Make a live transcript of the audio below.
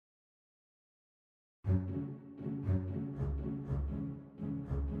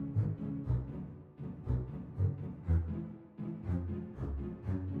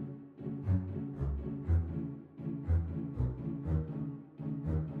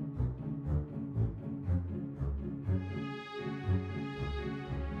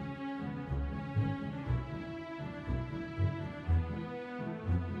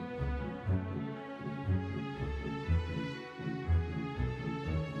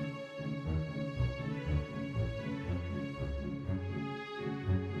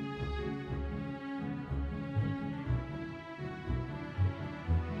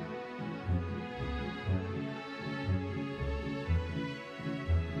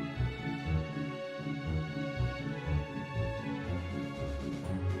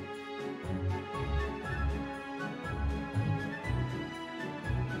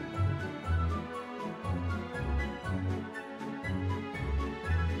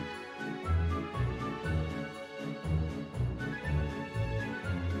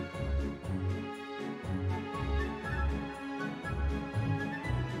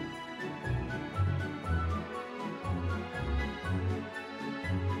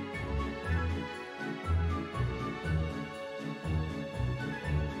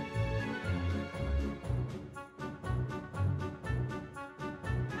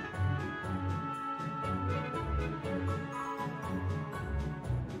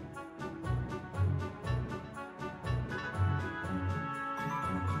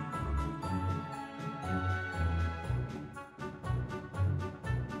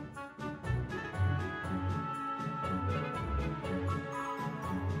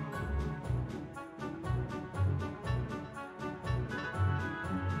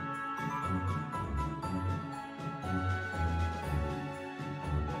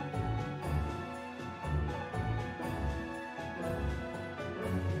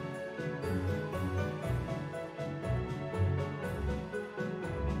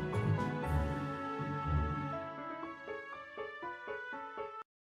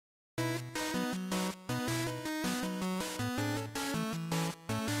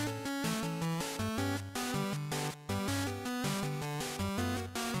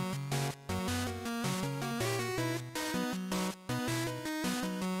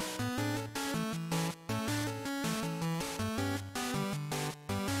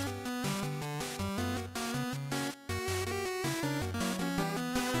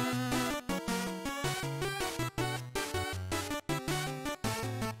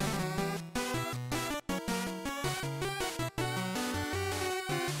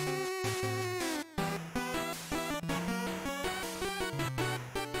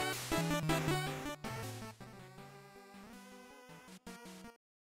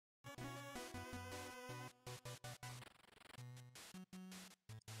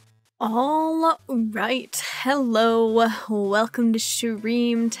All right, hello, welcome to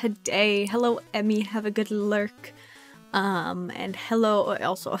stream today. Hello, Emmy, have a good lurk. And hello,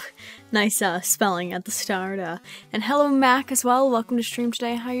 also, nice, spelling at the start, and hello, Mac, as well, welcome to stream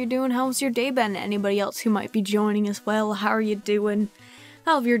today. How you doing? How's your day been? Anybody else who might be joining as well, how are you doing?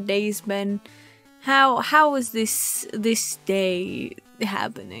 How have your days been? How is this day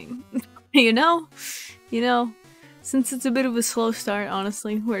happening? You know? Since it's a bit of a slow start,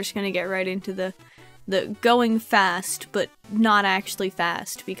 honestly, we're just gonna get right into the going fast, but not actually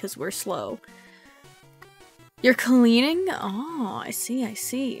fast because we're slow. You're cleaning? Oh, I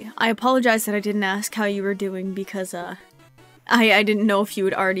see. I apologize that I didn't ask how you were doing because, I didn't know if you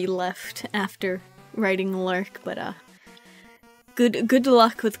had already left after writing lurk, but, good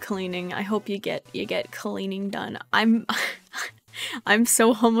luck with cleaning. I hope you get cleaning done. I'm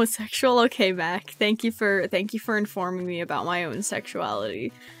so homosexual. Okay, Mac. Thank you for informing me about my own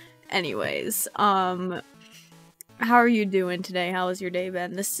sexuality. Anyways, how are you doing today? How has your day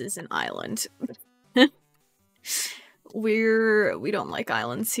been? This is an island. We don't like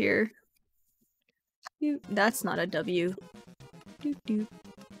islands here. That's not a W. Dude.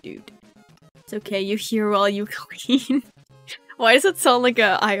 It's okay, you hear while you clean. Why does it sound like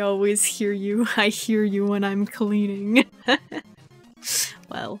I always hear you? I hear you when I'm cleaning.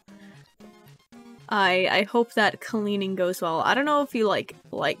 Well, I hope that cleaning goes well. I don't know if you like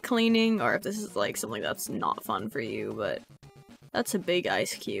cleaning or if this is like something that's not fun for you, but that's a big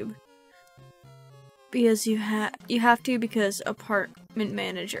ice cube. Because you have to because apartment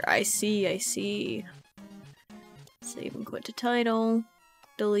manager. I see. Save and quit to title.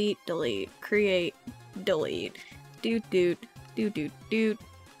 Delete, create, delete. Doot.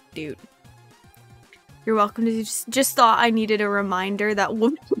 You're welcome to just thought I needed a reminder that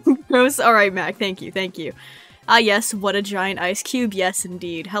woman grows. Alright, Mac, thank you. Yes, what a giant ice cube. Yes,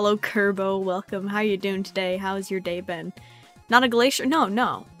 indeed. Hello, Kerbo. Welcome. How you doing today? How's your day been? Not a glacier?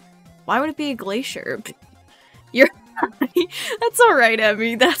 No. Why would it be a glacier? You're That's alright,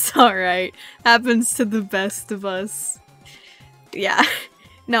 Emmy. That's alright. Happens to the best of us. Yeah.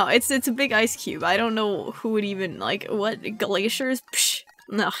 No, it's a big ice cube. I don't know who would even, like, what? Glaciers? Psh.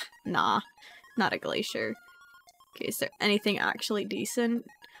 No, nah. Not a glacier. Okay, is there anything actually decent?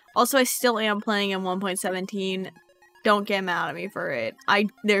 Also, I still am playing in 1.17. Don't get mad at me for it.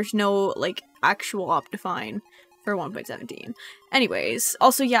 There's no, like, actual Optifine for 1.17. Anyways,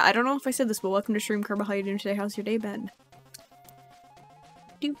 also, yeah, I don't know if I said this, but welcome to Stream Kerba. How you doing today? How's your day been?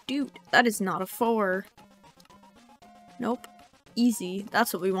 Dude, that is not a 4. Nope. Easy.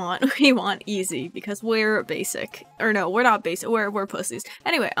 That's what we want. We want easy, because we're basic. Or no, we're not basic. We're pussies.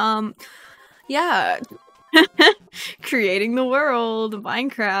 Anyway, yeah. Creating the world,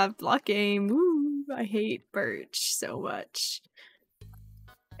 Minecraft, block game. Woo, I hate Birch so much.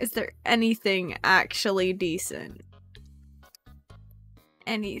 Is there anything actually decent?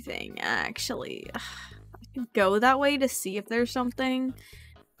 Anything actually? I could go that way to see if there's something,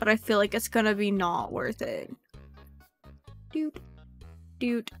 but I feel like it's gonna be not worth it. Dude.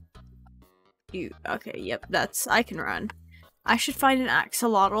 Okay, yep, I can run. I should find an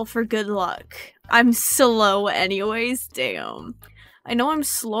axolotl for good luck. I'm slow anyways, damn. I know I'm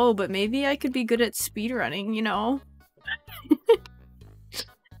slow, but maybe I could be good at speedrunning, you know?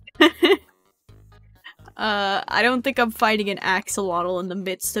 I don't think I'm finding an axolotl in the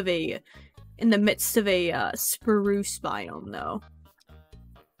midst of a spruce biome, though.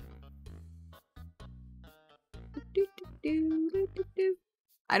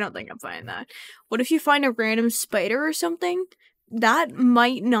 I don't think I'm finding that. What if you find a random spider or something? That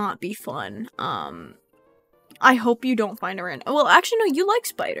might not be fun. I hope you don't find a random— well, actually, no, you like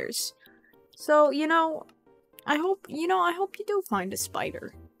spiders. So, you know, I hope you do find a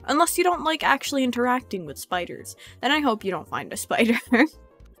spider. Unless you don't like actually interacting with spiders. Then I hope you don't find a spider.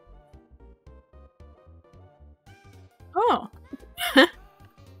 Oh.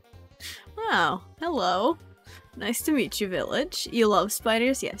 Wow, hello. Nice to meet you, village. You love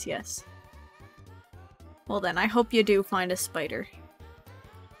spiders? Yes. Well then, I hope you do find a spider.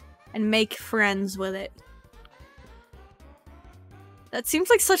 And make friends with it. That seems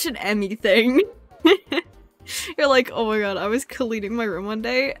like such an Emmy thing. You're like, oh my god, I was cleaning my room one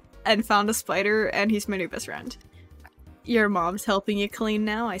day and found a spider and he's my new best friend. Your mom's helping you clean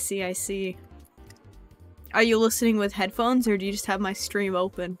now? I see. Are you listening with headphones or do you just have my stream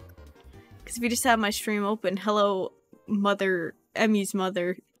open? Because if you just have my stream open, hello, mother, Emmy's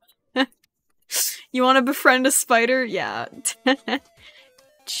mother. You want to befriend a spider? Yeah.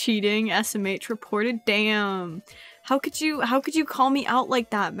 Cheating, SMH reported. Damn. How could you call me out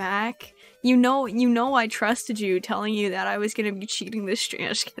like that, Mac? You know I trusted you, telling you that I was gonna be cheating this stream.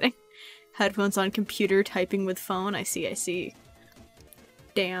 Just kidding. Headphones on computer, typing with phone. I see, I see.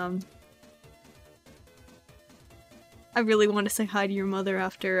 Damn. I really want to say hi to your mother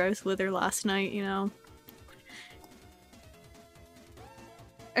after I was with her last night, you know?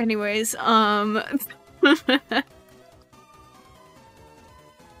 Anyways,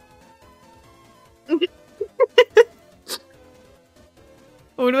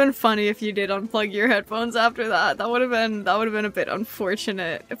 It would have been funny if you did unplug your headphones after that. That would have been a bit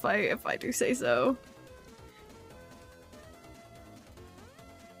unfortunate if I do say so.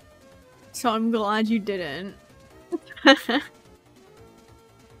 So I'm glad you didn't.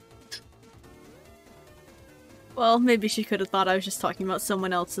 Well, maybe she could have thought I was just talking about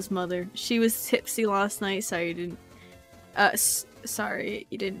someone else's mother. She was tipsy last night, so you didn't sorry,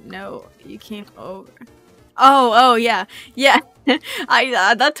 you didn't know you came over. Oh, yeah. Yeah.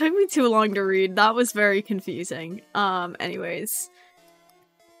 That took me too long to read. That was very confusing. Anyways.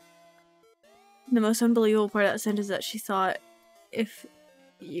 The most unbelievable part of that sentence is that she thought if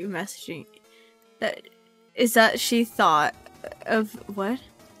you messaging that she thought of what?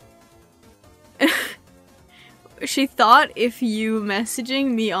 She thought if you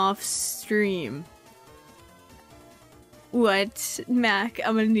messaging me off stream. What? Mac,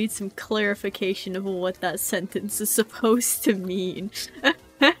 I'm gonna need some clarification of what that sentence is supposed to mean.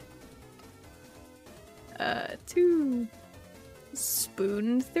 2.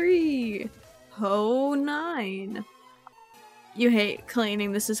 Spoon 3. Ho 9. You hate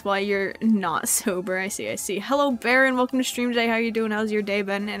cleaning, this is why you're not sober. I see, I see. Hello, Baron, welcome to stream today. How you doing? How's your day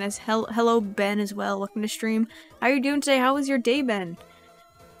been? And hello, Ben, as well. Welcome to stream. How you doing today? How was your day been?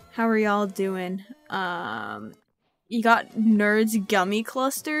 How are y'all doing? You got Nerds gummy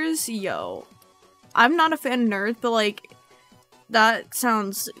clusters? Yo. I'm not a fan of Nerds, but like, that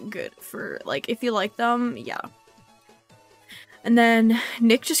sounds good for, like, if you like them, yeah. And then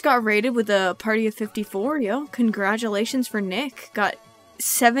Nick just got rated with a party of 54, yo. Congratulations for Nick. Got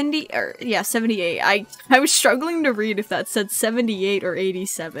 70, or yeah, 78. I was struggling to read if that said 78 or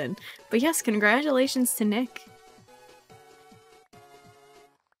 87. But yes, congratulations to Nick.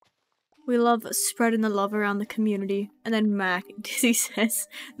 We love spreading the love around the community. And then Mac, Dizzy says,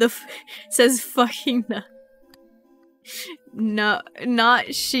 says fucking no. No,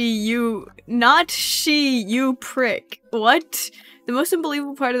 not she, you prick. What? The most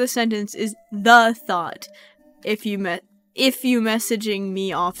unbelievable part of the sentence is the thought. If you messaging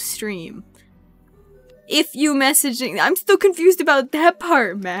me off stream. If you messaging, I'm still confused about that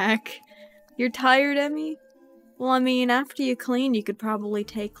part, Mac. You're tired, Emmy? Well, I mean, after you clean, you could probably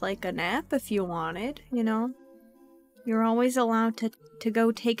take, like, a nap if you wanted, you know? You're always allowed to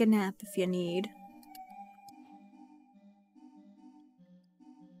go take a nap if you need.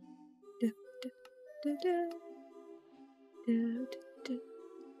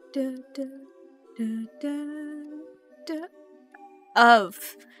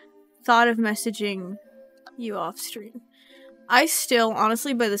 Thought of messaging you off stream. I still,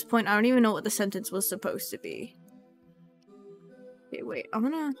 honestly, by this point, I don't even know what the sentence was supposed to be. Okay, wait, I'm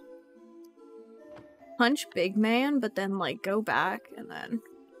gonna punch Big Man, but then, like, go back, and then...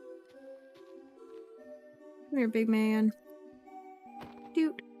 Come here, Big Man.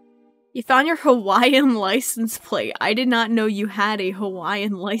 Dude. You found your Hawaiian license plate. I did not know you had a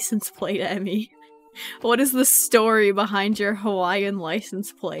Hawaiian license plate, Emmy. What is the story behind your Hawaiian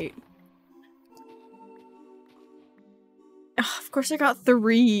license plate? Ugh, of course I got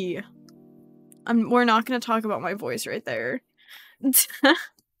 3. We're not gonna talk about my voice right there.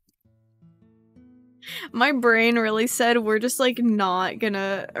 My brain really said we're just like not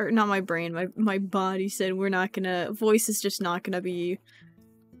gonna, or not my brain, my body said we're not gonna, voice is just not gonna be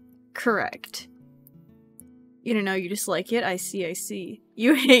correct. You don't know, you just like it? I see, I see.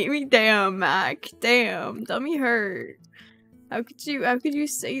 You hate me? Damn, Mac. Damn, dummy hurt. How could you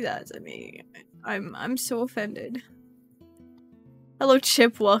say that to me? I'm so offended. Hello,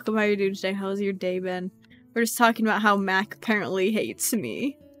 Chip, welcome. How you doing today? How's your day been? We're just talking about how Mac apparently hates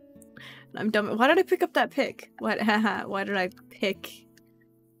me. I'm dumb. Why did I pick up that pick? What? Haha. Why did I pick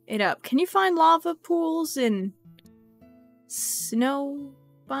it up? Can you find lava pools in snow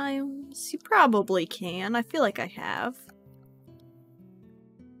biomes? You probably can. I feel like I have.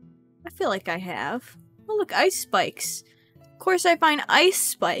 Oh, look, ice spikes. Of course I find ice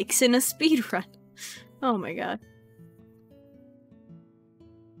spikes in a speedrun. Oh my god.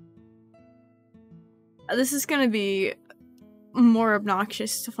 This is gonna be more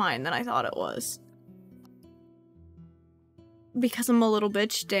obnoxious to find than I thought it was. Because I'm a little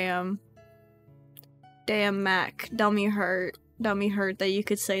bitch, damn. Damn, Mac. Dummy hurt. Dummy hurt that you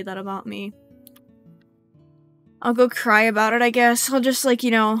could say that about me. I'll go cry about it, I guess. I'll just, like,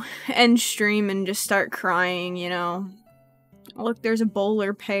 you know, end stream and just start crying, you know. Look, there's a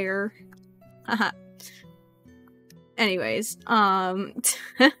bowler pair. Haha. Anyways,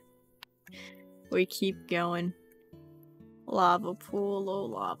 we keep going. Lava pool, oh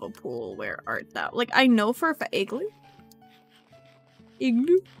lava pool, where art thou? Like, I know for a igloo?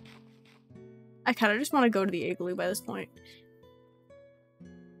 Igloo? I kinda just want to go to the igloo by this point.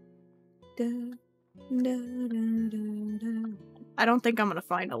 I don't think I'm gonna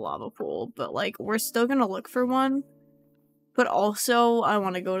find a lava pool, but like, we're still gonna look for one. But also, I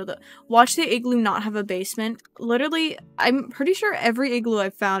want to go to the- watch the igloo not have a basement. Literally, I'm pretty sure every igloo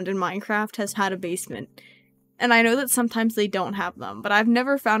I've found in Minecraft has had a basement. And I know that sometimes they don't have them, but I've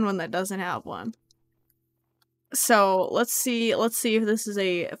never found one that doesn't have one. So, let's see if this is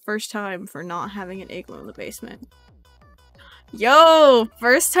a first time for not having an igloo in the basement. Yo!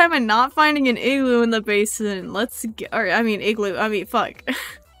 First time I'm not finding an igloo in the basement. Let's get- or, I mean, igloo, I mean, fuck.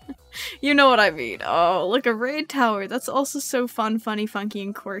 You know what I mean. Oh, look, a raid tower. That's also so fun, funny, funky,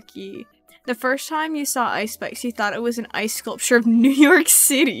 and quirky. The first time you saw ice spikes, you thought it was an ice sculpture of New York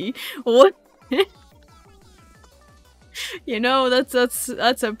City. What? You know, that's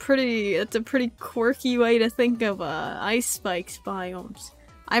a pretty quirky way to think of ice spikes biomes.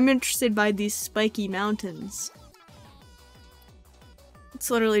 I'm interested by these spiky mountains.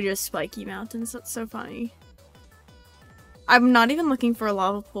 It's literally just spiky mountains. That's so funny. I'm not even looking for a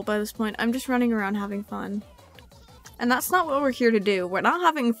lava pool by this point. I'm just running around having fun. And that's not what we're here to do. We're not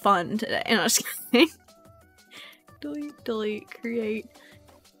having fun today. No, just kidding. Delete, delete, create,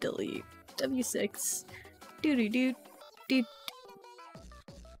 delete. W6. Doo-doo-doo. Doo.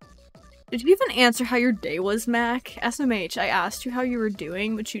 Did you even answer how your day was, Mac? SMH, I asked you how you were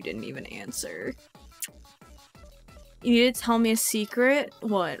doing, but you didn't even answer. You need to tell me a secret?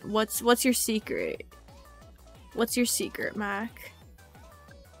 What? What's your secret? What's your secret, Mac?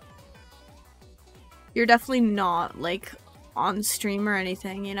 You're definitely not, like, on stream or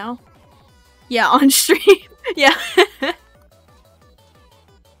anything, you know? Yeah, on stream. Yeah.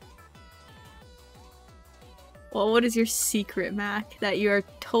 Well, what is your secret, Mac, that you are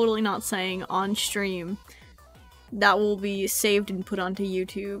totally not saying on stream that will be saved and put onto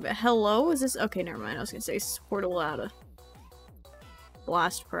YouTube? Hello? Is this- okay, never mind. I was gonna say portable out of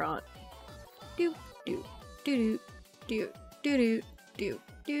blast prot. Doop, doop. Doo doo doo doo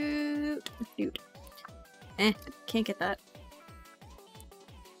doo doo. Can't get that.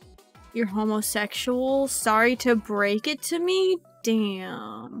 You're homosexual? Sorry to break it to me?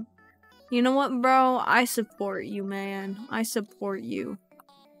 Damn. You know what, bro? I support you, man. I support you.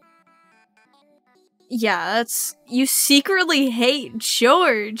 Yeah, that's- you secretly hate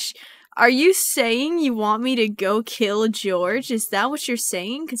George! Are you saying you want me to go kill George? Is that what you're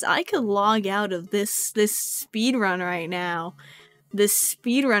saying? Because I could log out of this speedrun right now.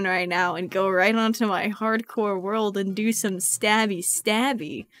 And go right onto my hardcore world and do some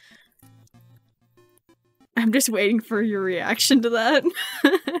stabby. I'm just waiting for your reaction to that.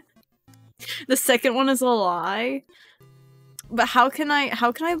 The second one is a lie. But how can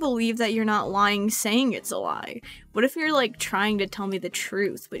I believe that you're not lying saying it's a lie? What if you're, like, trying to tell me the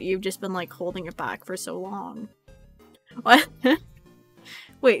truth, but you've just been, like, holding it back for so long? What?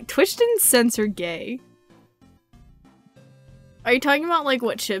 Wait, Twitch didn't censor gay. Are you talking about, like,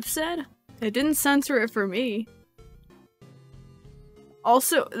 what Chip said? It didn't censor it for me.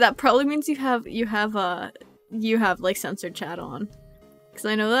 Also, that probably means you have, like, censored chat on. Because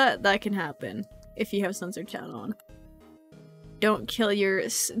I know that can happen if you have censored chat on. Don't kill your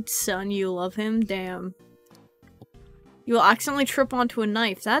son, you love him? Damn. You will accidentally trip onto a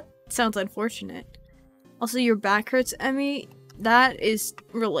knife. That sounds unfortunate. Also, your back hurts, Emmy? That is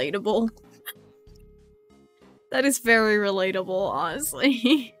relatable. That is very relatable,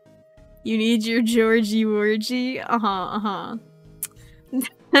 honestly. You need your Georgie Worgie?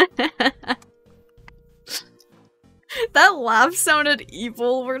 That laugh sounded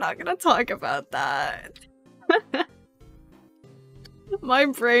evil. We're not gonna talk about that. My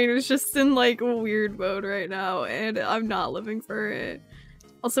brain is just in, like, weird mode right now, and I'm not living for it.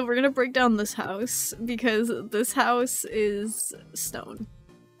 Also, we're gonna break down this house, because this house is stone.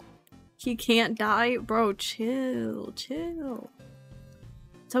 He can't die? Bro, chill.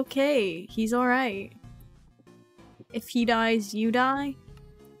 It's okay. He's alright. If he dies, you die?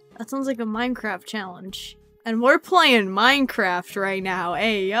 That sounds like a Minecraft challenge. And we're playing Minecraft right now.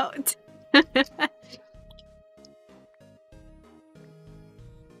 Hey, yo.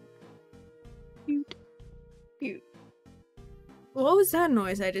 What was that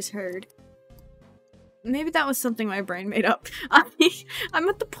noise I just heard? Maybe that was something my brain made up. I'm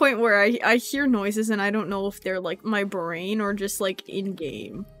at the point where I hear noises and I don't know if they're like my brain or just like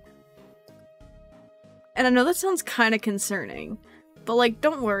in-game. And I know that sounds kind of concerning, but like,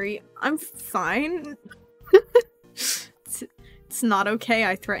 don't worry, I'm fine. It's not okay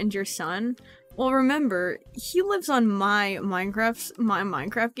I threatened your son. Well, remember, he lives on my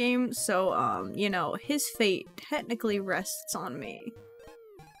Minecraft game, so, you know, his fate technically rests on me.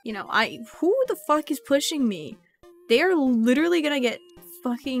 You know, who the fuck is pushing me? They are literally gonna get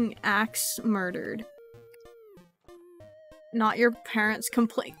fucking axe murdered. Not your parents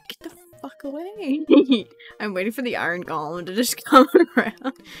complain. Get the fuck away. I'm waiting for the iron golem to just come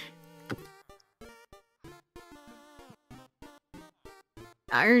around.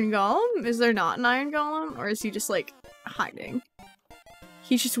 Iron golem? Is there not an iron golem? Or is he just like hiding?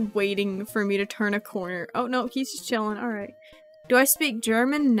 He's just waiting for me to turn a corner. Oh no, he's just chilling. Alright. Do I speak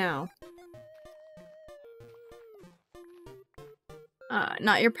German? No.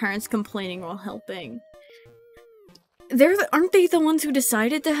 Not your parents complaining while helping. Aren't they the ones who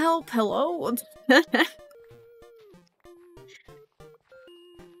decided to help? Hello?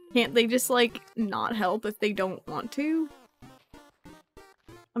 Can't they just, like, not help if they don't want to?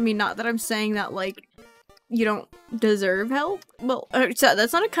 I mean, not that I'm saying that, like, you don't deserve help. Well, so that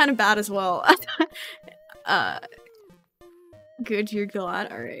sounded kind of bad as well. Good, you're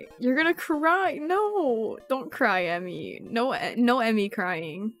glad? Alright. You're gonna cry! No! Don't cry, Emmy. No Emmy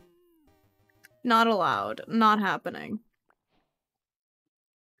crying. Not allowed. Not happening.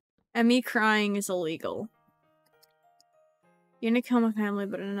 Emmy crying is illegal. You're gonna kill my family,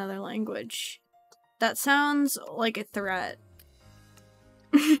 but in another language. That sounds like a threat.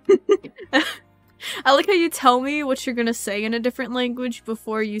 I like how you tell me what you're gonna say in a different language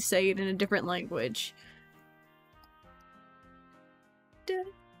before you say it in a different language.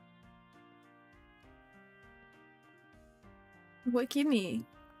 What? Give me.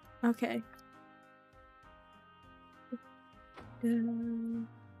 Okay.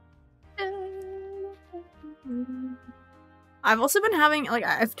 I've also been having, like,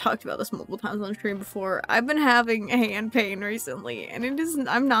 I've talked about this multiple times on stream before. I've been having hand pain recently, and it isn't.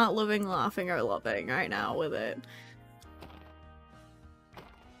 I'm not living, laughing, or loving right now with it.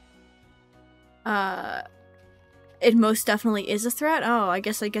 It most definitely is a threat. Oh, I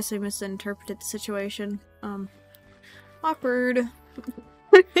guess I misinterpreted the situation. Awkward.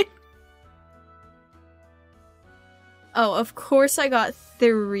 Oh, of course I got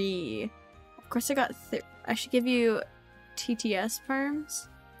 3. Of course I got I should give you TTS perms?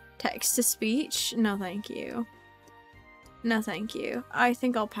 Text to speech? No thank you. No thank you. I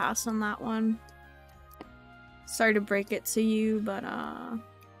think I'll pass on that one. Sorry to break it to you, but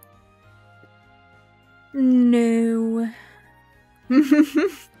no.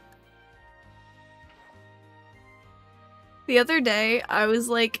 The other day, I was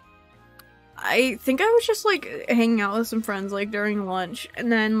like, I think I was just like hanging out with some friends like during lunch,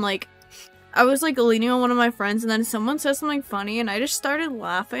 and then like I was like leaning on one of my friends, and then someone said something funny, and I just started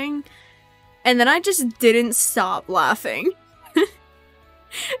laughing, and then I just didn't stop laughing.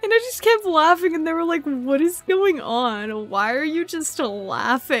 And I just kept laughing, and they were like, what is going on? Why are you just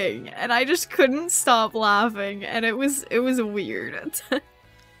laughing? And I just couldn't stop laughing, and it was weird.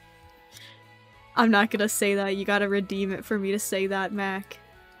 I'm not gonna say that. You gotta redeem it for me to say that, Mac.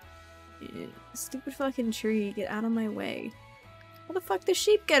 Yeah, stupid fucking tree, get out of my way. How the fuck does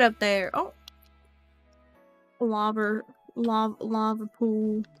sheep get up there? Oh. Lava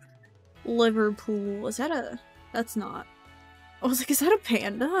pool. Liverpool. Is that a... That's not. I was like, is that a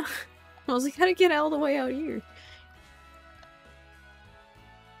panda? I was like, how to get all the way out here?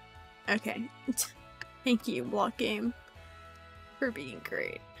 Okay. Thank you, Block Game, for being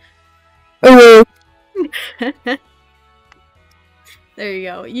great. Hello. There you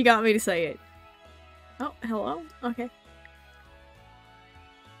go. You got me to say it. Oh, hello? Okay.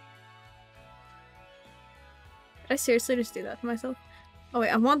 Did I seriously just do that to myself? Oh wait,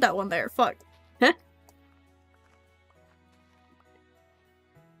 I want that one there. Fuck.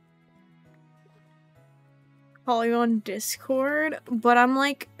 Call you on Discord, but I'm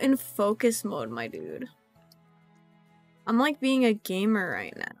like in focus mode, my dude. I'm like being a gamer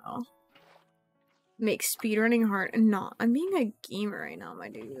right now. Make speedrunning hard. No, I'm being a gamer right now, my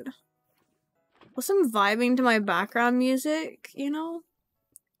dude. Plus I'm vibing to my background music, you know?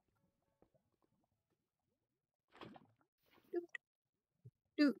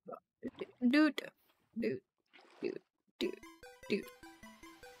 Dude, dude, dude, dude, dude,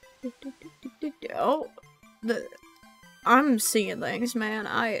 dude. Oh, I'm seeing things, man.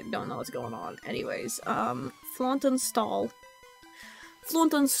 I don't know what's going on. Anyways, flaunt and stall.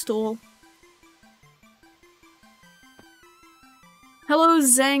 Flaunt and stall. Hello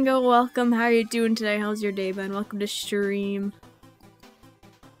Zango, welcome. How are you doing today? How's your day been? Welcome to stream.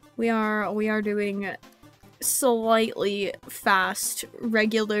 We are doing slightly fast,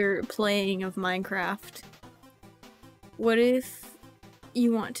 regular playing of Minecraft. What if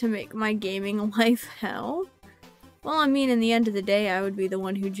you want to make my gaming life hell? Well, I mean, in the end of the day, I would be the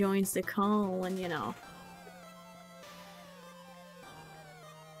one who joins the call and, you know.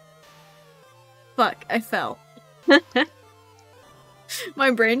 Fuck, I fell.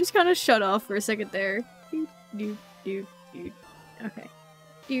 My brain just kind of shut off for a second there. Dude. Okay.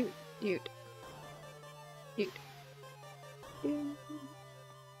 Dude.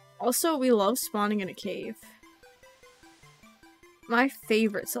 Also, we love spawning in a cave. My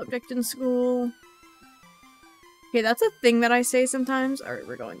favorite subject in school. Okay, that's a thing that I say sometimes. Alright,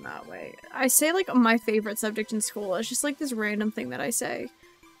 we're going that way. I say, like, my favorite subject in school. It's just, like, this random thing that I say.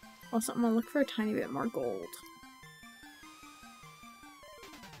 Also, I'm gonna look for a tiny bit more gold.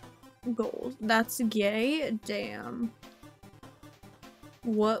 Gold. That's gay? Damn.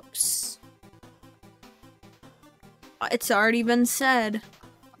 Whoops. It's already been said.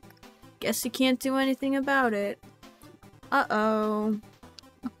 Guess you can't do anything about it. Uh-oh.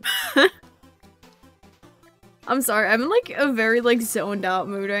 I'm sorry, I'm in like a very like zoned out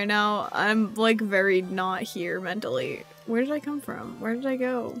mood right now. I'm like very not here mentally. Where did I come from? Where did I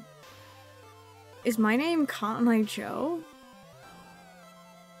go? Is my name Cotton Eye Joe?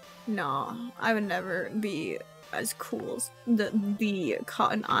 Nah, I would never be as cool as the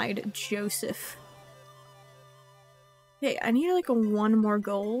cotton-eyed Joseph. Hey, I need like one more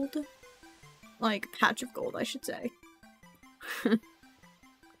gold. Like, patch of gold, I should say.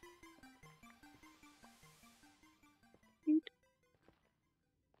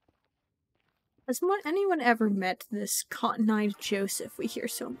 Has anyone ever met this cotton-eyed Joseph we hear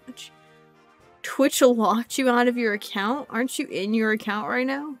so much? Twitch locked you out of your account? Aren't you in your account right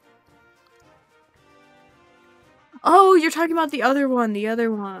now? Oh, you're talking about the other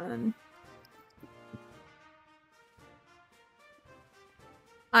one,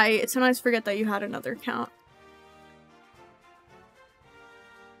 I sometimes forget that you had another account.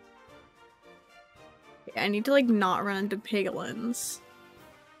 I need to, like, not run into piglins.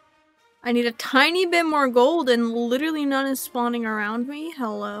 I need a tiny bit more gold and literally none is spawning around me.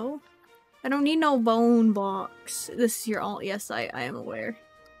 Hello? I don't need no bone blocks. This is your alt. Yes, I am aware.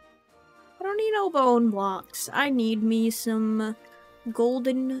 I don't need no bone blocks. I need me some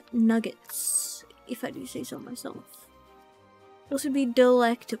golden nuggets, if I do say so myself. Those would be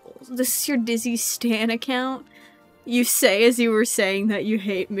delectable. This is your Dizzy Stan account? You say as you were saying that you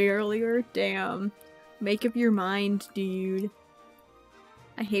hate me earlier? Damn. Make up your mind, dude.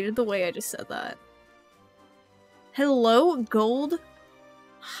 I hated the way I just said that. Hello, gold?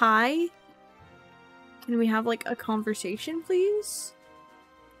 Hi? Can we have, like, a conversation, please?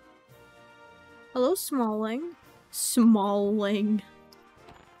 Hello, Smalling. Smalling.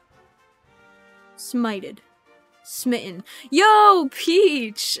 Smited. Smitten. Yo,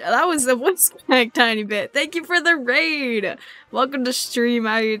 Peach! That was a voice crack tiny bit. Thank you for the raid! Welcome to stream.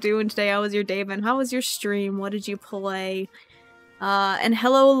 How are you doing today? How was your day, Ben? How was your stream? What did you play? And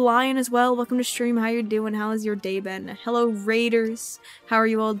hello, Lion, as well. Welcome to stream. How you doing? How has your day been? Hello, Raiders. How are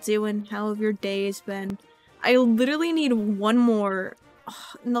you all doing? How have your days been? I literally need one more. Oh,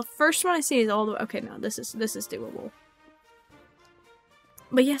 and the first one I see is all the way. Okay, no, this is doable.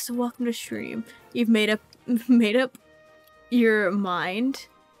 But yes, welcome to stream. You've made up your mind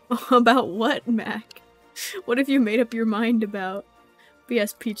about what, Mac? What have you made up your mind about? But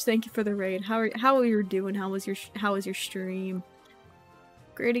yes, Peach, thank you for the raid. How are you doing? How was your stream?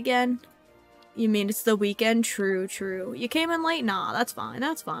 Great again? You mean it's the weekend? True. You came in late? Nah, that's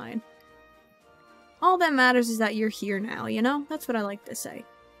fine. All that matters is that you're here now, you know? That's what I like to say.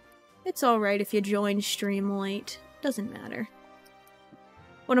 It's alright if you join stream late. Doesn't matter.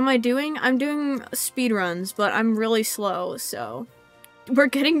 What am I doing? I'm doing speedruns, but I'm really slow, so... We're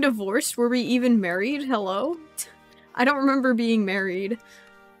getting divorced? Were we even married? Hello? I don't remember being married.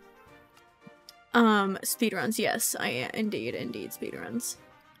 Speedruns, yes. I am. Indeed, speedruns.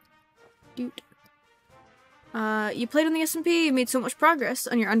 Dude. You played on the SMP, you made so much progress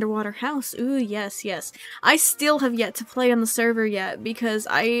on your underwater house. Ooh, yes. I still have yet to play on the server yet, because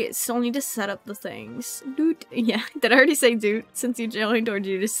I still need to set up the things. Dude. Yeah, did I already say dude since you joined, or did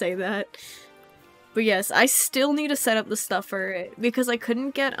you just say that? But yes, I still need to set up the stuff for it, because I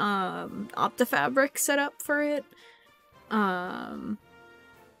couldn't get, Optifabric set up for it. Or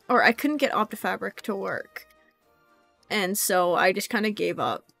I couldn't get Optifabric to work. And so I just kind of gave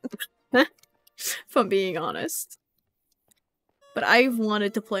up. If I'm being honest. But I've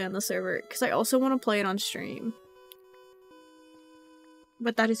wanted to play on the server, because I also want to play it on stream.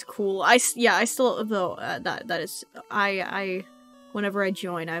 But that is cool. Yeah, I still, though, that is, whenever I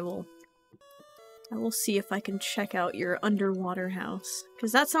join, I will see if I can check out your underwater house.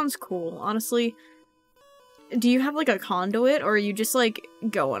 Because that sounds cool, honestly. Do you have, like, a conduit, or are you just, like,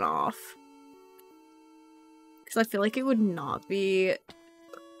 going off? Because I feel like it would not be...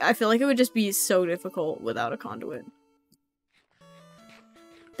 I feel like it would just be so difficult without a conduit.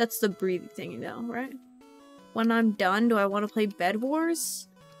 That's the breathing thing, you know, right? When I'm done, do I want to play Bed Wars?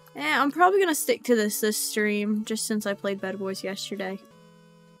 I'm probably gonna stick to this stream, just since I played Bed Wars yesterday.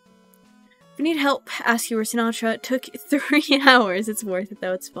 If you need help, ask your Sinatra. It took 3 hours. It's worth it,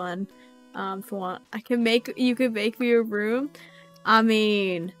 though. It's fun. For one, you could make me a room. I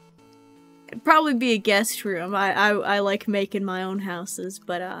mean, it'd probably be a guest room. I like making my own houses,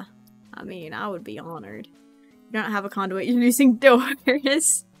 but, I mean, I would be honored. You don't have a conduit, you're using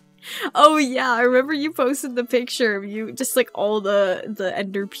doors. Oh yeah, I remember you posted the picture of you, just like all the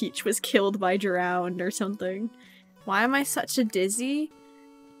Ender Peach was killed by drowned or something. Why am I such a dizzy?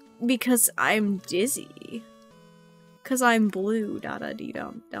 Because I'm dizzy. Cause I'm blue,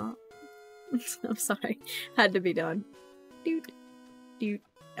 da-da-dee-dum-dum. I'm sorry. Had to be done. Dude. Dude.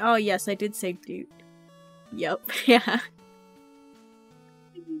 Oh yes, I did say dude. Yep, yeah.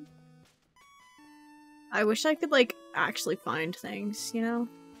 I wish I could, like, actually find things, you know?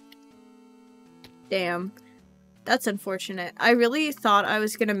 Damn. That's unfortunate. I really thought I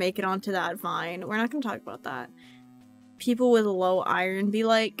was gonna make it onto that vine. We're not gonna talk about that. People with low iron be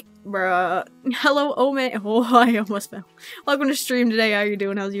like, bruh, hello, Ome. Oh, I almost fell. Welcome to stream today. How you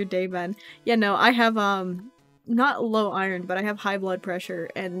doing? How's your day been? Yeah, no, I have, not low iron, but I have high blood pressure,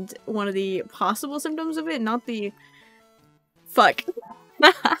 and one of the possible symptoms of it, not the... Fuck.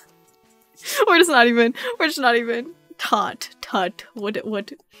 we're just not even. Tut.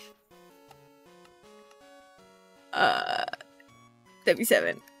 What?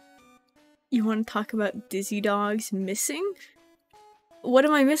 77. You want to talk about Dizzy Dogs missing? What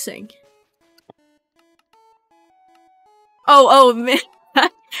am I missing? Oh, man.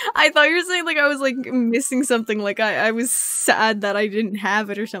 I thought you were saying, like, I was, like, missing something, like, I was sad that I didn't have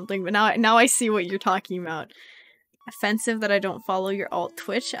it or something, but now I see what you're talking about. Offensive that I don't follow your alt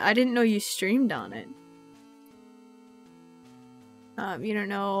Twitch? I didn't know you streamed on it. You don't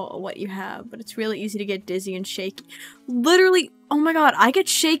know what you have, but it's really easy to get dizzy and shaky. Literally, oh my god, I get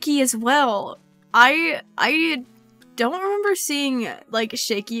shaky as well. I don't remember seeing, like,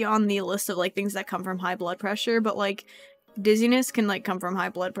 shaky on the list of, like, things that come from high blood pressure, but, like, dizziness can, like, come from high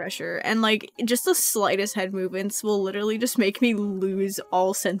blood pressure, and, like, just the slightest head movements will literally just make me lose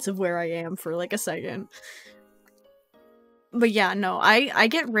all sense of where I am for, like, a second. But yeah, no, I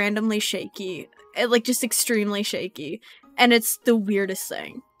get randomly shaky, like, just extremely shaky, and it's the weirdest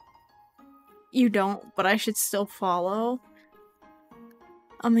thing. You don't, but I should still follow.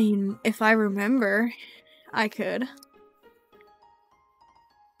 I mean, if I remember, I could.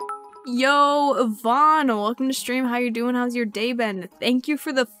 Yo, Vaughn, welcome to stream. How you doing? How's your day been? Thank you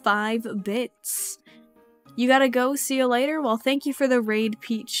for the 5 bits. You gotta go. See you later. Well, thank you for the raid,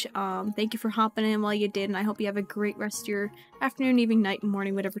 Peach. Thank you for hopping in while you did, and I hope you have a great rest of your afternoon, evening, night,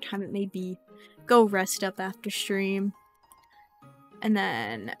 morning, whatever time it may be. Go rest up after stream. And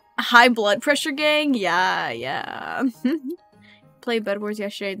then, high blood pressure gang? Yeah. Played Bed Wars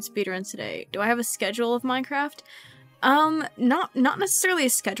yesterday and speedruns today. Do I have a schedule of Minecraft? Not necessarily a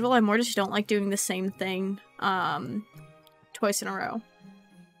schedule. I more just don't like doing the same thing, twice in a row.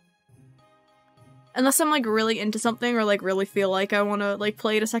 Unless I'm, like, really into something or, like, really feel like I want to, like,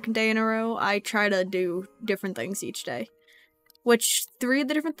 play it a second day in a row, I try to do different things each day. Which, 3 of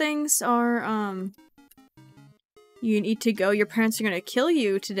the different things are, you need to go, your parents are gonna kill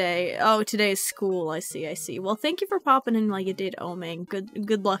you today. Oh, today is school, I see. Well, thank you for popping in like you did, Omeng.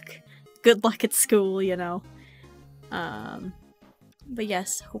 Good luck. Good luck at school, you know. But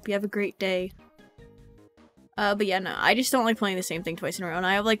yes, hope you have a great day. But yeah, no, I just don't like playing the same thing twice in a row, and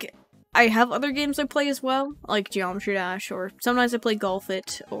I have other games I play as well, like Geometry Dash, or sometimes I play Golf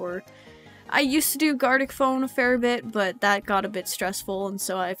It, or I used to do Gartic Phone a fair bit, but that got a bit stressful, and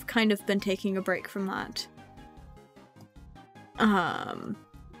so I've kind of been taking a break from that.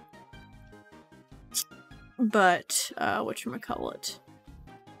 But, whatchamacallit.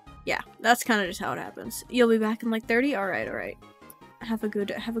 Yeah, that's kind of just how it happens. You'll be back in like 30? Alright. Have a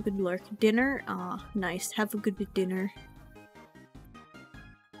good lurk. Dinner? Ah, nice. Have a good dinner.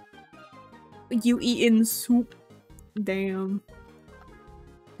 You eating soup? Damn.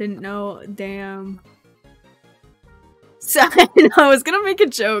 Didn't know. Damn. So, I was gonna make a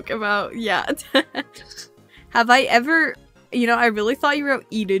joke about, yeah. Have I ever, you know, I really thought you wrote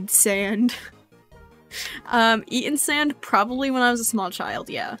eated sand. Eaten sand probably when I was a small child,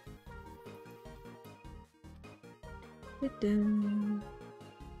 yeah.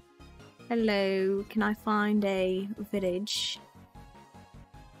 Hello, can I find a village?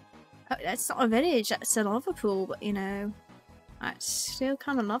 Oh, that's not a village, that's a lava pool, but you know, that's still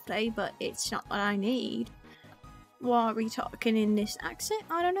kind of lovely, but it's not what I need. Why are we talking in this accent?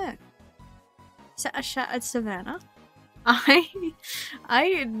 I don't know. Is that a shattered savannah? I,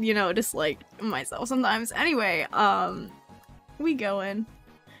 you know, dislike myself sometimes. Anyway, we going.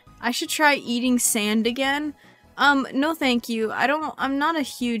 I should try eating sand again. No thank you. I'm not a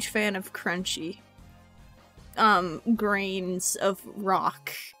huge fan of crunchy, grains of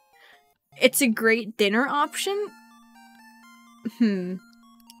rock. It's a great dinner option. You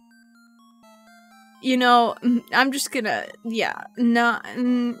know, I'm just gonna, yeah, no,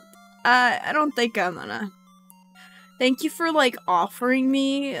 I don't think I'm gonna. Thank you for, like, offering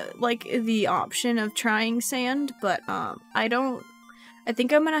me, like, the option of trying sand, but, I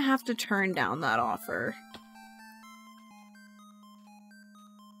think I'm gonna have to turn down that offer.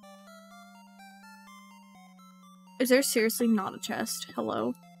 Is there seriously not a chest?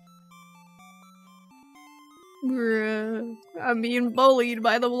 Hello? Bruh, I'm being bullied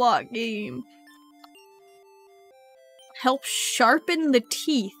by the block game. Help sharpen the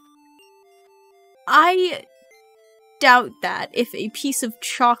teeth. I doubt that if a piece of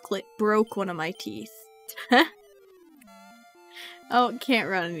chocolate broke one of my teeth. Oh, can't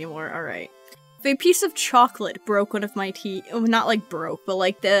run anymore, alright. If a piece of chocolate broke one of my teeth, oh, not like broke, but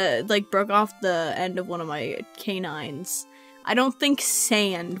like broke off the end of one of my canines, I don't think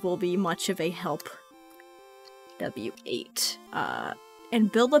sand will be much of a help. W8.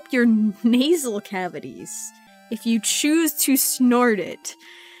 And build up your nasal cavities if you choose to snort it.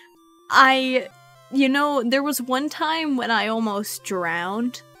 You know, there was one time when I almost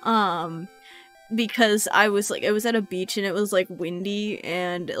drowned, because I was at a beach and it was like windy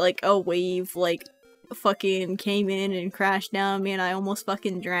and like a wave like fucking came in and crashed down on me and I almost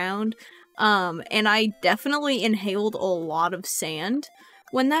fucking drowned. And I definitely inhaled a lot of sand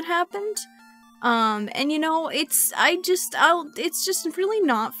when that happened. And you know, it's just really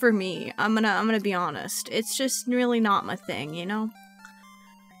not for me. I'm gonna be honest. It's just really not my thing, you know?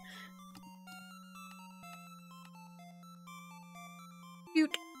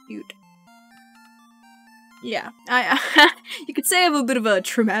 Cute. Yeah, you could say I have a bit of a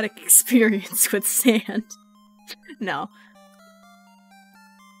traumatic experience with sand. No.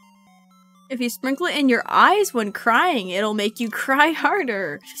 If you sprinkle it in your eyes when crying, it'll make you cry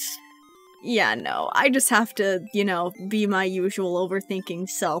harder. Yeah, no, I just have to, you know, be my usual overthinking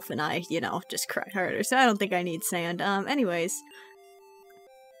self and I, you know, just cry harder, so I don't think I need sand. Anyways.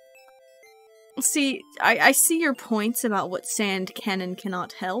 See, I see your points about what sand can and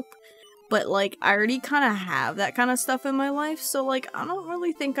cannot help, but, like, I already kind of have that kind of stuff in my life, so, like, I don't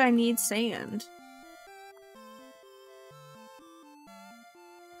really think I need sand.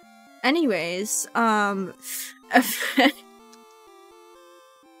 Anyways, we're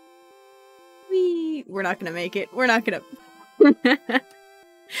not gonna make it. We're not gonna.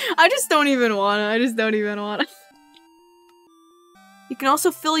 I just don't even wanna. You can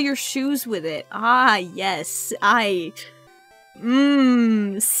also fill your shoes with it. Ah, yes.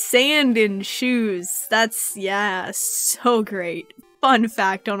 Sand in shoes. That's, yeah, so great. Fun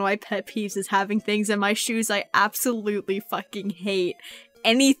fact on my pet peeves is having things in my shoes I absolutely fucking hate.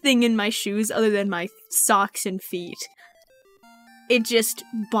 Anything in my shoes other than my socks and feet. It just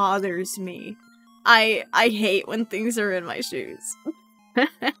bothers me. I hate when things are in my shoes.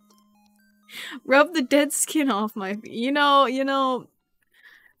 Rub the dead skin off my feet. You know,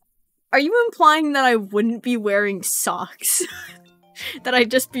 are you implying that I wouldn't be wearing socks? That I'd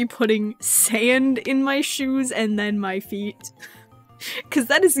just be putting sand in my shoes and then my feet? Because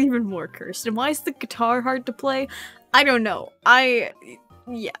that is even more cursed. And why is the guitar hard to play? I don't know. The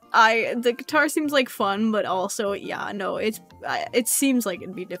guitar seems like fun, but also, yeah, no, it seems like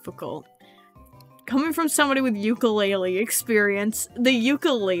it'd be difficult. Coming from somebody with ukulele experience, the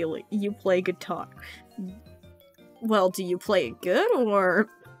ukulele, you play guitar. Well, do you play it good, or...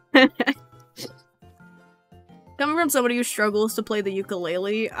 Coming from somebody who struggles to play the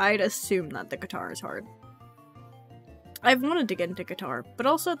ukulele, I'd assume that the guitar is hard. I've wanted to get into guitar, but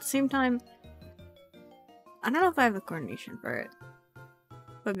also at the same time, I don't know if I have the coordination for it,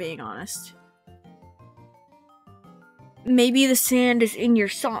 if I'm being honest. Maybe the sand is in your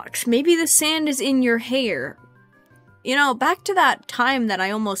socks. Maybe the sand is in your hair. You know, back to that time that I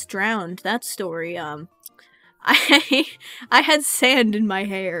almost drowned, that story, I had sand in my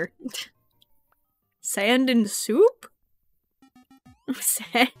hair. Sand in soup?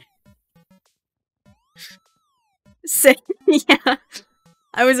 Yeah.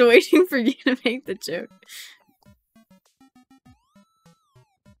 I was waiting for you to make the joke.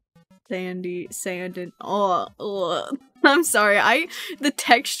 Sandy, sand, and oh, I'm sorry. The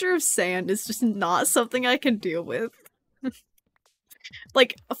texture of sand is just not something I can deal with.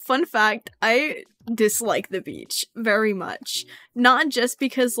 Like, a fun fact, I dislike the beach very much. Not just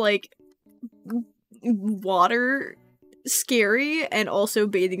because, like, water scary and also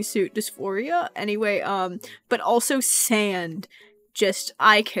bathing suit dysphoria. Anyway, but also sand. Just,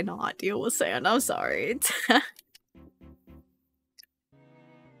 I cannot deal with sand. I'm sorry.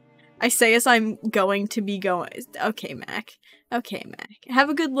 I say as I'm going to be going. Okay, Mac. Okay, Mac. Have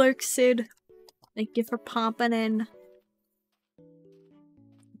a good lurk, Sid. Thank you for popping in.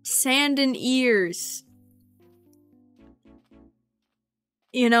 Sand and ears.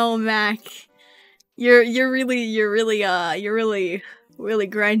 You know, Mac. You're really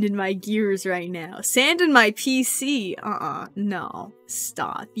grinding my gears right now. Sand in my PC. No.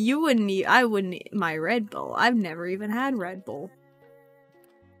 Stop. You wouldn't eat. I wouldn't eat my Red Bull. I've never even had Red Bull.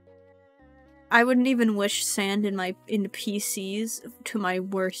 I wouldn't even wish sand in PCs to my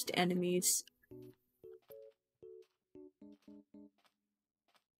worst enemies.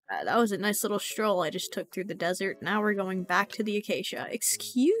 That was a nice little stroll I just took through the desert. Now we're going back to the acacia.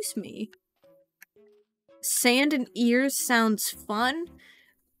 Excuse me. Sand and ears sounds fun.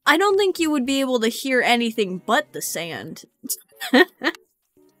 I don't think you would be able to hear anything but the sand.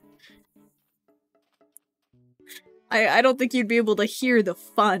 I don't think you'd be able to hear the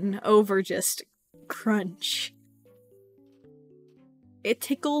fun over just crunch. It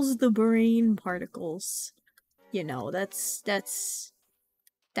tickles the brain particles. You know, that's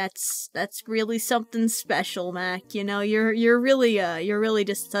really something special, Mac. You know, you're really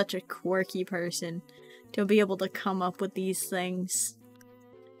just such a quirky person to be able to come up with these things.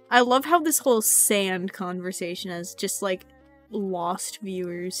 I love how this whole sand conversation has just like lost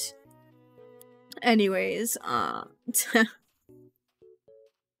viewers. Anyways,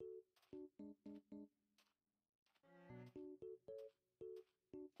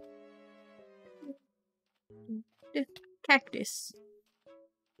 cactus.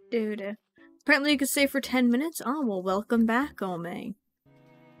 Dude. Apparently you could stay for 10 minutes? Oh, well, welcome back, Omeng.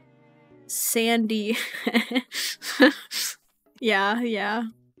 Sandy. Yeah.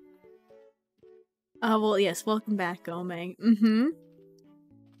 Well, yes, welcome back, Omeng.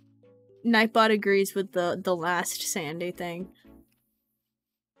 Nightbot agrees with the last Sandy thing.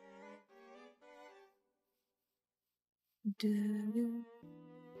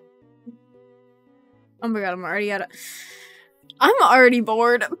 Oh my god, I'm already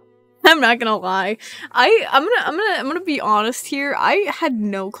bored. I'm not gonna lie. I'm gonna be honest here. I had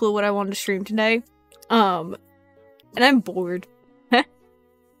no clue what I wanted to stream today. And I'm bored.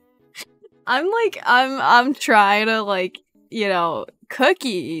 I'm trying to, like, you know,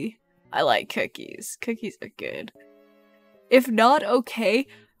 cookie. I like cookies. Cookies are good. If not, okay.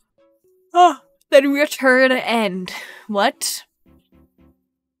 Oh, then return end. What?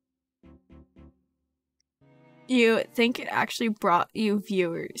 You think it actually brought you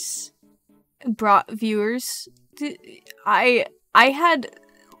viewers? Brought viewers? I had,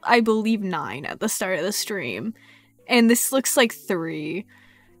 I believe, 9 at the start of the stream. And this looks like 3.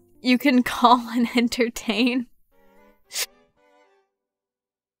 You can call and entertain.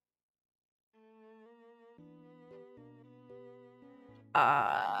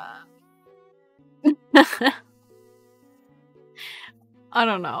 I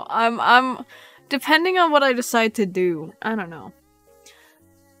don't know. I'm depending on what I decide to do. I don't know.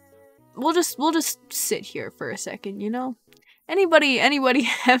 We'll just sit here for a second, you know? Anybody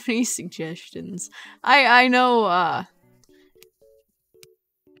have any suggestions? I know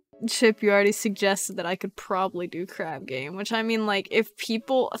Chip, you already suggested that I could probably do crab game, which I mean, like, if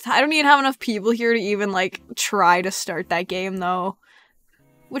people, I don't even have enough people here to even, like, try to start that game, though.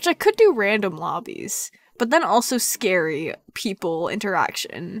 Which I could do random lobbies, but then also scary people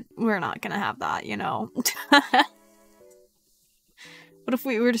interaction. We're not gonna have that, you know? What if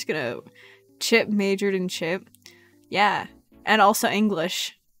we were just gonna Chip majored in Chip? Yeah, and also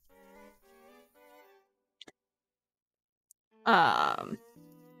English.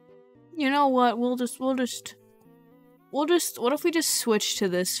 You know what? We'll just, what if we just switch to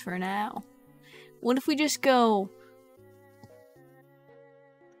this for now? What if we just go,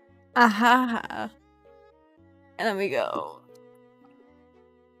 aha, and then we go,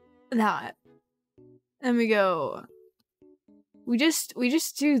 that, and we go, we just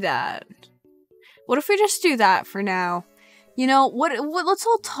do that. What if we just do that for now? You know, what let's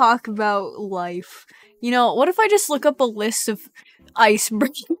all talk about life. You know, what if I just look up a list of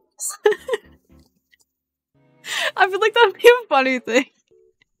icebreakers? I feel like that'd be a funny thing.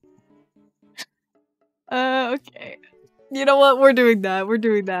 Okay. You know what? We're doing that. We're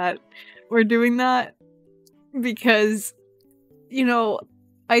doing that. We're doing that because, you know,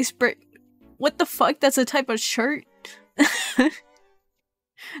 icebreaker. What the fuck? That's a type of shirt?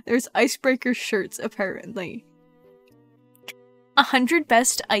 There's icebreaker shirts, apparently. 100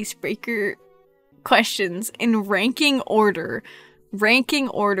 best icebreaker questions in ranking order. Ranking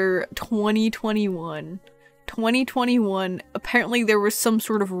order 2021. 2021, apparently there was some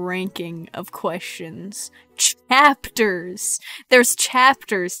sort of ranking of questions. Chapters! There's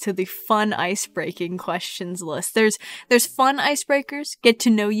chapters to the fun icebreaking questions list. There's fun icebreakers, get to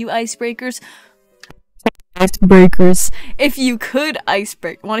know you icebreakers. Icebreakers. If you could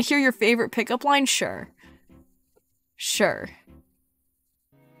icebreak. Want to hear your favorite pickup line? Sure. Sure.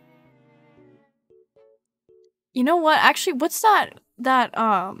 You know what? Actually, what's that,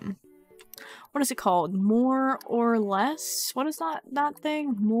 what is it called? More or less? What is that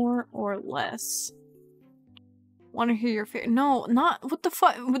thing? More or less. Want to hear your favorite? No, not, what the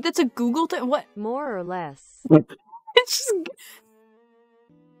fuck? That's a Google thing? What? More or less. It's just...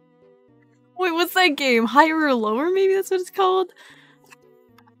 Wait, what's that game? Higher or lower? Maybe that's what it's called?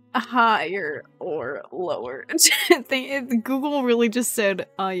 Higher or lower. Google really just said,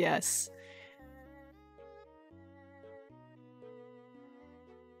 yes.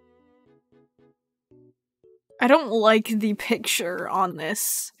 I don't like the picture on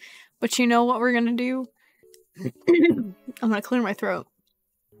this, but you know what we're gonna do? I'm gonna clear my throat.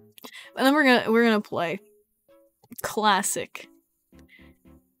 And then we're gonna play classic.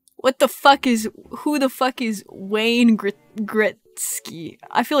 Who the fuck is Wayne Gretzky?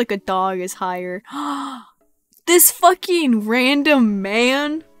 I feel like a dog is higher. This fucking random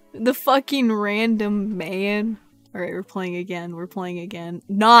man. The fucking random man. Alright, we're playing again.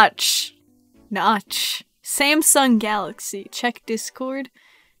 Notch. Samsung Galaxy. Check Discord.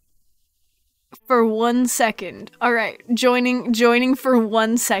 For 1 second. Alright, joining for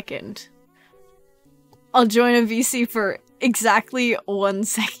 1 second. I'll join a VC for exactly 1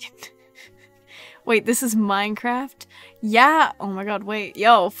 second. Wait, this is Minecraft? Yeah! Oh my god, wait.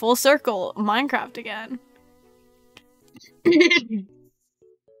 Yo, full circle. Minecraft again.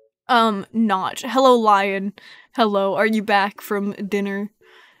 Notch. Hello, Lion. Hello, are you back from dinner?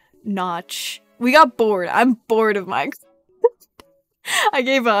 Notch. We got bored. I'm bored of Minecraft. I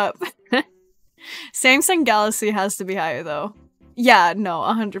gave up. Samsung Galaxy has to be higher, though. Yeah, no,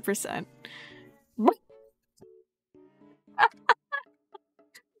 100%.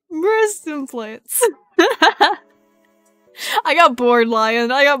 Breast implants. I got bored,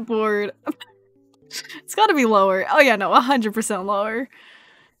 Lion. I got bored. It's gotta be lower. Oh yeah, no, 100% lower.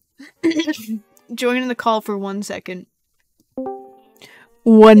 Join the call for 1 second.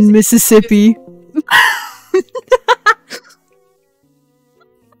 One Mississippi.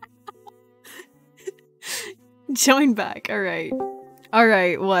 Join back. Alright.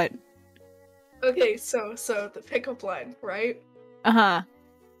 Alright, what? Okay, so the pickup line, right? Uh-huh.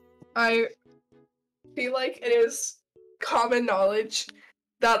 I feel like it is common knowledge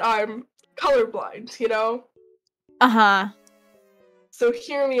that I'm colorblind, you know? Uh-huh. So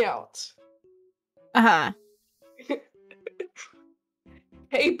hear me out. Uh-huh.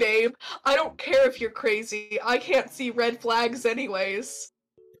 Hey babe, I don't care if you're crazy. I can't see red flags anyways.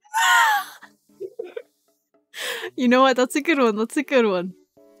 You know what? That's a good one. That's a good one.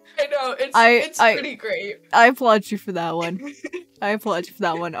 I know, it's pretty great. I applaud you for that one. I applaud you for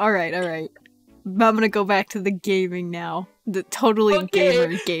that one. Alright, alright. I'm gonna go back to the gaming now. The totally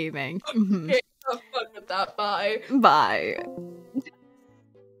gamer gaming. Okay, have fun with that, bye. Bye.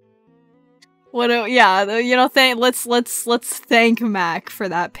 What? Yeah, you know, let's thank Mac for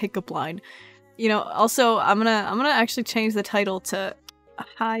that pickup line. You know, also I'm gonna actually change the title to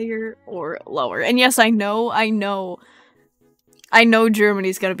higher or lower. And yes, I know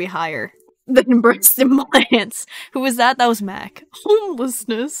Germany's gonna be higher than breast implants. Who was that? That was Mac.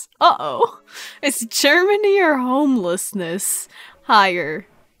 Homelessness. Uh-oh. It's Germany or homelessness higher.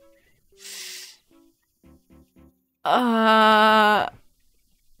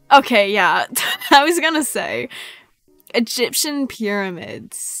 Okay, yeah. I was gonna say Egyptian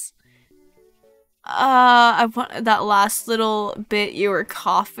pyramids. I want that last little bit you were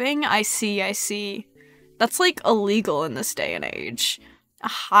coughing. I see. That's like illegal in this day and age.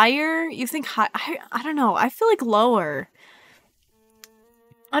 Higher? You think high? I don't know. I feel like lower.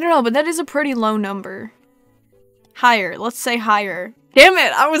 I don't know, but that is a pretty low number. Higher. Let's say higher. Damn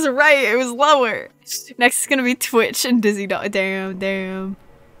it! I was right. It was lower. Next is gonna be Twitch and Dizzy Dog. Damn.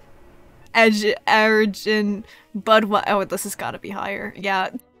 Edge and Budweiser. Oh, this has got to be higher. Yeah.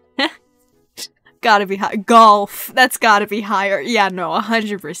 Gotta be high. Golf. That's gotta be higher. Yeah, no,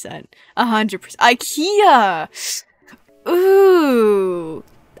 100%. 100%. IKEA! Ooh.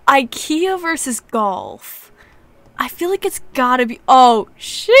 IKEA versus golf. I feel like it's gotta be- oh,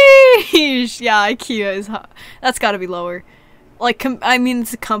 sheesh! Yeah, IKEA is high. That's gotta be lower. Like, I mean,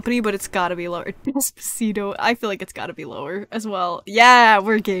 it's a company, but it's gotta be lower. Despacito, I feel like it's gotta be lower as well. Yeah,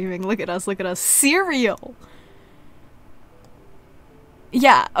 we're gaming. Look at us, look at us. Cereal!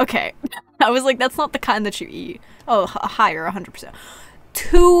 Yeah, okay. I was like, that's not the kind that you eat. Oh, higher, 100%.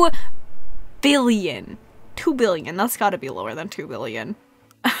 2 billion. 2 billion. That's gotta be lower than 2 billion.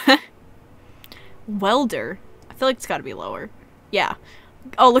 Welder. I feel like it's gotta be lower. Yeah.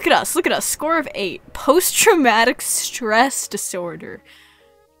 Oh, look at us. Look at us. Score of 8. Post-traumatic stress disorder.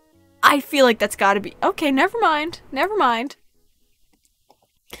 I feel like that's gotta be- okay, never mind. Never mind.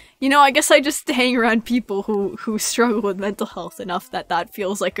 You know, I guess I just hang around people who struggle with mental health enough that that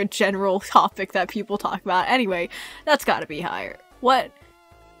feels like a general topic that people talk about. Anyway, that's gotta be higher. What?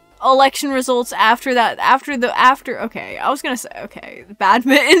 Election results after that, okay, I was gonna say, okay,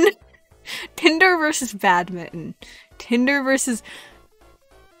 badminton. Tinder versus badminton. Tinder versus...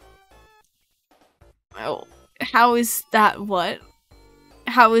 oh, how is that what?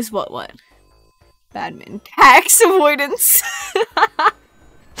 How is what? Badminton. Tax avoidance.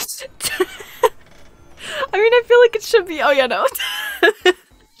 I mean, I feel like it should be- oh yeah, no.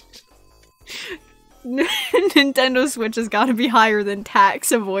 Nintendo Switch has gotta be higher than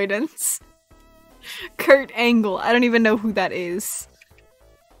tax avoidance. Kurt Angle, I don't even know who that is.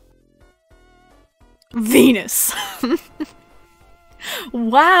 Venus.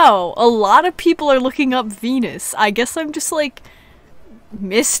 Wow, a lot of people are looking up Venus. I guess I'm just like,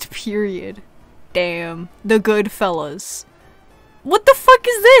 missed period. Damn, the Goodfellas. What the fuck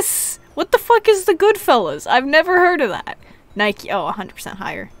is this? What the fuck is the Goodfellas? I've never heard of that. Nike, oh, 100%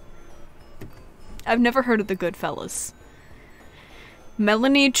 higher. I've never heard of the Goodfellas.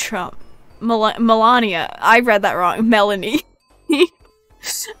 Melanie Trump. Melania. I read that wrong. Melanie.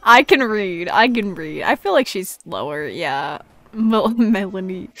 I can read. I feel like she's lower, yeah.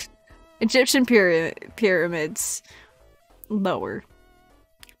 Melanie. Egyptian pyramids. Lower.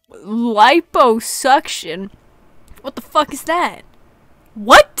 Liposuction. What the fuck is that?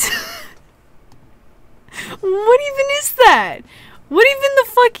 What? What even is that? What even the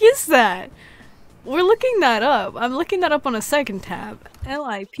fuck is that? We're looking that up. I'm looking that up on a second tab.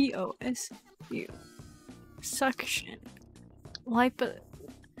 L-I-P-O-S-U. Suction. Lipo...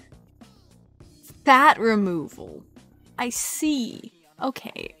 fat removal. I see.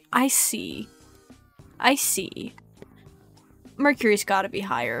 Okay, I see. I see. Mercury's gotta be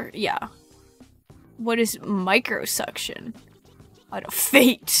higher, yeah. What is microsuction? I don't-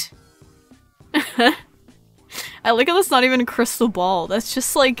 fate! I like how that's not even a crystal ball. That's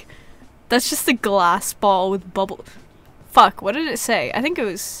just like- that's just a glass ball with bubble- fuck, what did it say? I think it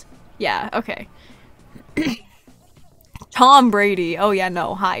was- yeah, okay. Tom Brady. Oh yeah,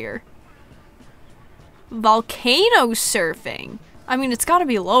 no, higher. Volcano surfing. I mean, it's gotta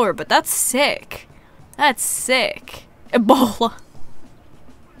be lower, but that's sick. That's sick. Ebola.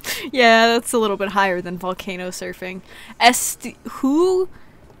 Yeah, that's a little bit higher than volcano surfing. Who?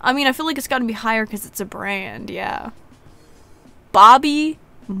 I mean, I feel like it's gotta be higher because it's a brand, yeah. Bobby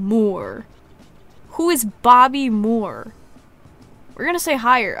Moore. Who is Bobby Moore? We're gonna say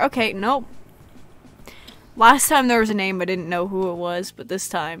higher. Okay, nope. Last time there was a name, I didn't know who it was, but this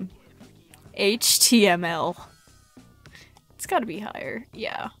time. HTML. It's gotta be higher,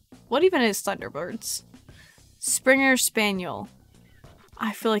 yeah. What even is Thunderbirds? Springer Spaniel.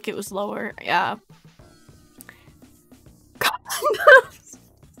 I feel like it was lower, yeah.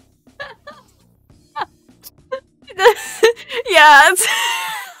 Yeah, it's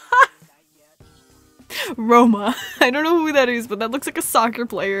Roma. I don't know who that is, but that looks like a soccer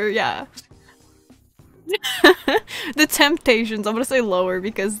player, yeah. The Temptations, I'm gonna say lower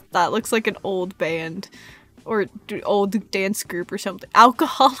because that looks like an old band. Or old dance group or something.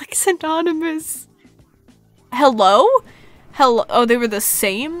 Alcoholics Anonymous. Hello? Hello? Oh, they were the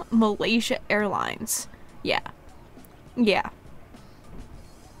same? Malaysia Airlines. Yeah. Yeah.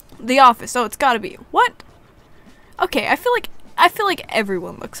 The Office. Oh, it's gotta be. What? Okay, I feel like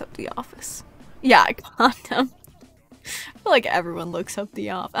everyone looks up The Office. Yeah, condom. I feel like everyone looks up The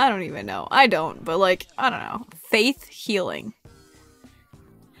Office. I don't even know. I don't, but like, I don't know. Faith healing.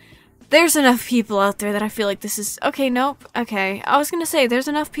 There's enough people out there that I feel like this is- okay, nope. Okay, I was gonna say, there's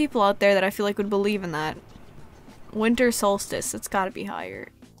enough people out there that I feel like would believe in that. Winter solstice, it's gotta be higher.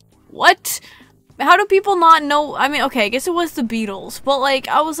 What? How do people not know? I mean, okay, I guess it was the Beatles, but like,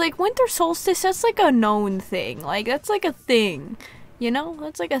 I was like, winter solstice, that's like a known thing. Like, that's like a thing. You know?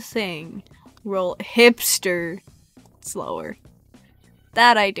 That's like a thing. Roll hipster. Slower.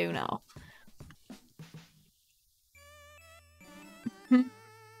 That I do know.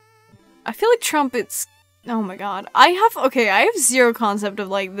 I feel like trumpets. Oh my god. I have zero concept of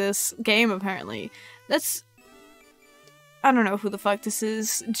like this game apparently. I don't know who the fuck this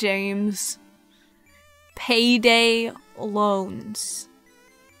is. James. Payday loans.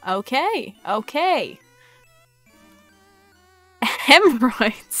 Okay.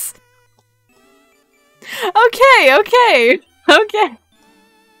 Hemorrhoids.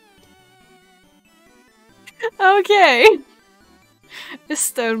 Okay.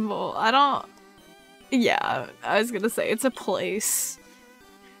 Istanbul. Yeah, I was gonna say it's a place.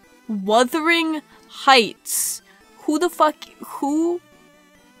 Wuthering Heights. Who?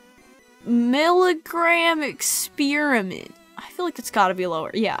 Milligram experiment. I feel like it's gotta be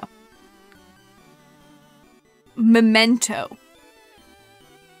lower. Yeah. Memento.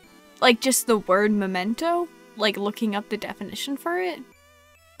 Like just the word memento? Like looking up the definition for it?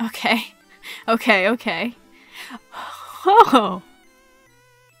 Okay. Oh.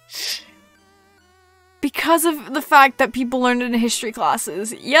 Because of the fact that people learned it in history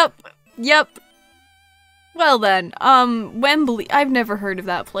classes. Yep. Well then, Wembley. I've never heard of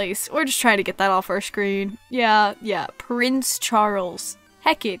that place. We're just trying to get that off our screen. Yeah. Prince Charles.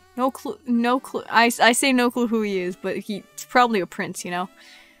 Heck it. No clue. I say no clue who he is, but he's probably a prince, you know?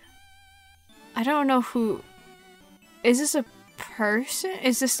 I don't know who... Is this a person?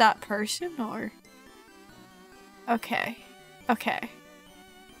 Is this that person, or... Okay.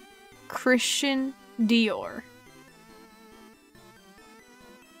 Christian Dior.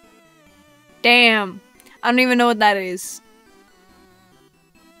 Damn. I don't even know what that is.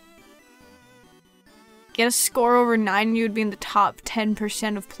 Get a score over 9 and you would be in the top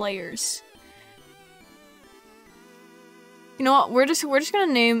 10% of players. You know what? We're just gonna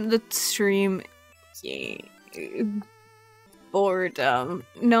name the stream boredom.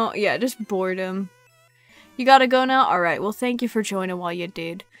 No, yeah, just boredom. You gotta go now? Alright, well thank you for joining while you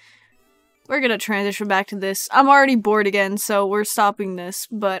did. We're gonna transition back to this. I'm already bored again, so we're stopping this,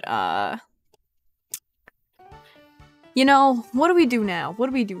 but you know, what do we do now?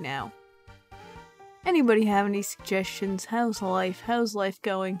 Anybody have any suggestions? How's life? How's life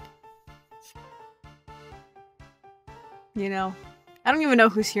going? You know, I don't even know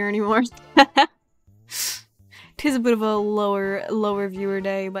who's here anymore. Tis a bit of a lower viewer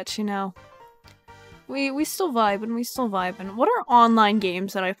day, but you know, we still vibing. What are online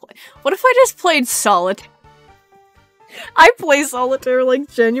games that I play? What if I just played Solitaire? I play Solitaire, like,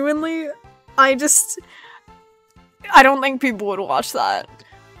 genuinely. I don't think people would watch that.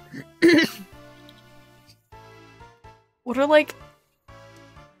 What are, like...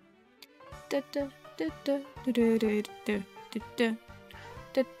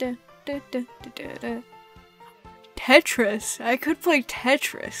 Tetris. I could play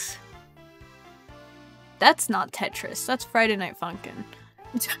Tetris. That's not Tetris. That's Friday Night Funkin'.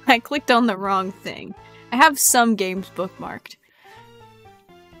 I clicked on the wrong thing. I have some games bookmarked.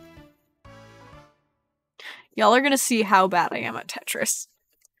 Y'all are gonna see how bad I am at Tetris.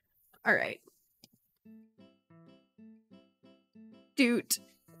 Alright. Dude.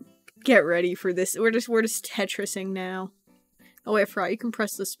 Get ready for this. We're just Tetrising now. Oh wait, I forgot you can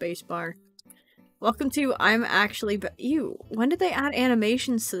press the space bar. Welcome to I'm actually ew. When did they add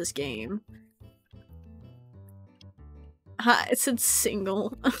animations to this game? It said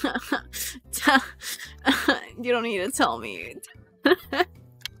single. You don't need to tell me.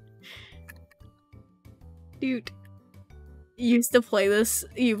 Dude. You used to play this?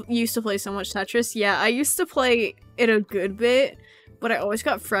 You used to play so much Tetris? Yeah, I used to play it a good bit, but I always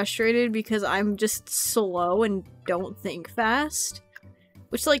got frustrated because I'm just slow and don't think fast.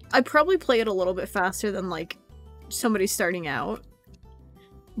 Which, like, I probably play it a little bit faster than, like, somebody starting out.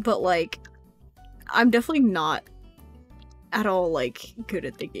 But, like, I'm definitely not at all, like, good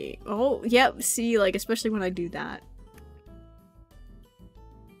at the game. Oh, yep, yeah, see, like, especially when I do that.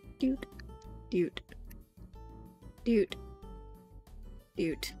 Dude.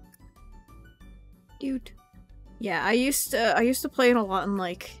 Yeah, I used to play it a lot in,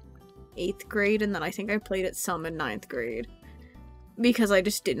 like, 8th grade, and then I think I played it some in 9th grade. Because I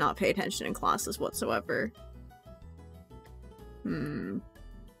just did not pay attention in classes whatsoever. I'm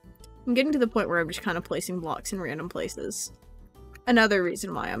getting to the point where I'm just kind of placing blocks in random places. Another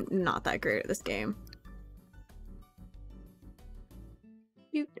reason why I'm not that great at this game.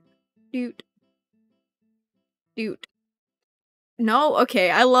 Dude. No? Okay,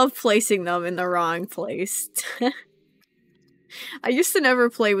 I love placing them in the wrong place. I used to never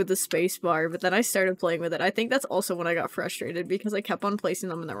play with the spacebar, but then I started playing with it. I think that's also when I got frustrated because I kept on placing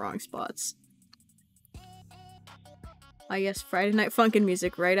them in the wrong spots. Ah, yes, Friday Night Funkin'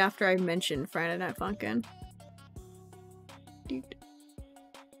 music right after I mentioned Friday Night Funkin'. Dude.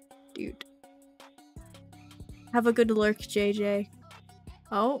 Dude. Have a good lurk, JJ.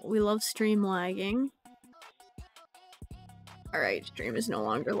 Oh, we love stream lagging. Alright, stream is no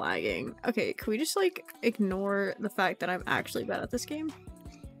longer lagging. Okay, can we just, like, ignore the fact that I'm actually bad at this game?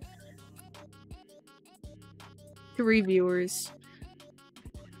 3 viewers.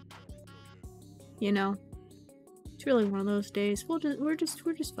 You know? It's really one of those days. We're just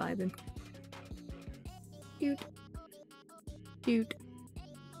vibing. Dude. Dude.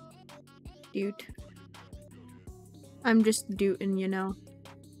 Dude. I'm just dootin', you know?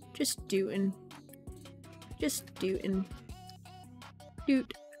 Just dootin'. Just dootin'.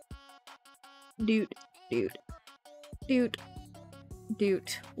 Doot. Doot. Doot. Doot.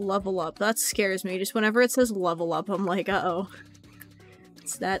 Doot. Level up. That scares me. Just whenever it says level up, I'm like, uh-oh.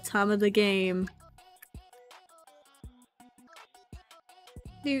 It's that time of the game.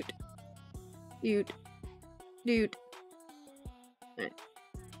 Doot. Doot. Doot.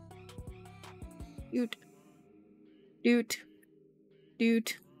 Doot. Doot.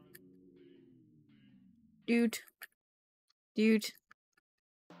 Doot. Doot. Doot.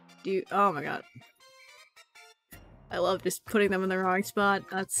 Dude, oh my god. I love just putting them in the wrong spot.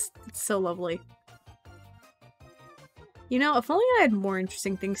 That's so lovely. You know, if only I had more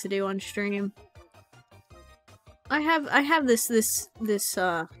interesting things to do on stream. I have this,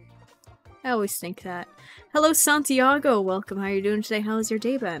 I always think that. Hello, Santiago! Welcome, how are you doing today? How's your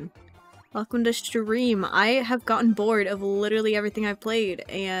day been? Welcome to stream. I have gotten bored of literally everything I've played,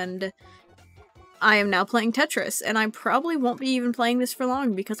 and I am now playing Tetris, and I probably won't be even playing this for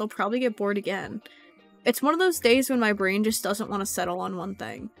long because I'll probably get bored again. It's one of those days when my brain just doesn't want to settle on one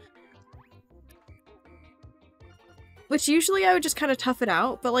thing. Which usually I would just kind of tough it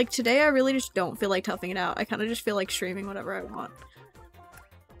out, but like today I really just don't feel like toughing it out. I kind of just feel like streaming whatever I want.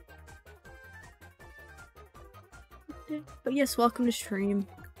 But yes, welcome to stream.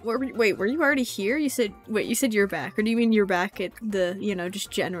 Wait, were you already here? You said you're back, or do you mean you're back at the, you know, just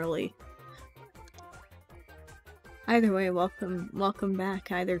generally? Either way, welcome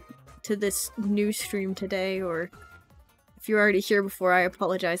back, either to this new stream today, or if you're already here before, I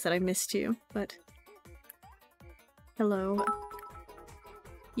apologize that I missed you, but hello.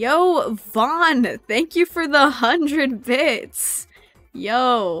 Yo, Vaughn! Thank you for the 100 bits!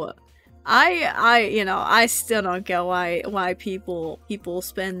 Yo! You know, I still don't get why people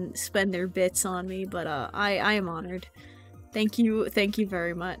spend their bits on me, but I am honored. Thank you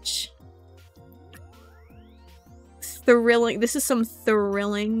very much. Thrilling. This is some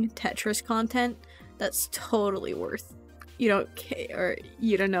thrilling Tetris content that's totally worth. You don't care, or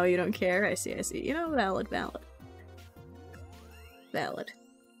you don't know, you don't care. I see. You know, valid.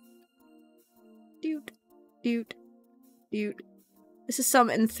 Dude. This is some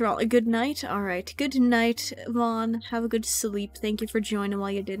enthralling. Good night? Alright. Good night, Vaughn. Have a good sleep. Thank you for joining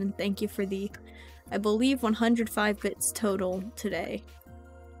while you did, and thank you for the, I believe, 105 bits total today.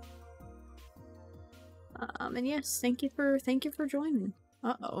 And yes, thank you for joining.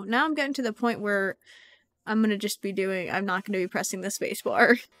 Uh-oh. Now I'm getting to the point where I'm not gonna be pressing the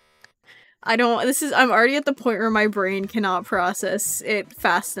spacebar. I'm already at the point where my brain cannot process it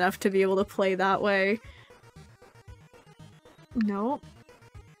fast enough to be able to play that way. No.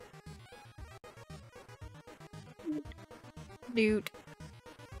 Dude.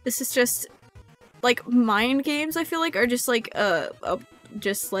 This is just, like, mind games, I feel like, are just like,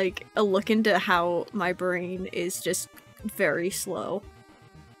 just like a look into how my brain is just very slow.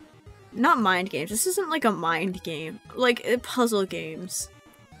 Not mind games. This isn't like a mind game. Like, puzzle games.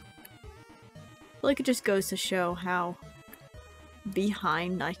 I feel like it just goes to show how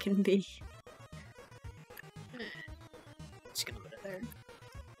behind I can be. Just gonna put it there.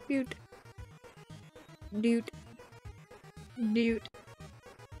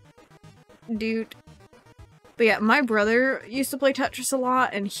 Dude. But yeah, my brother used to play Tetris a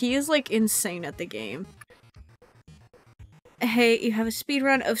lot, and he is, like, insane at the game. Hey, you have a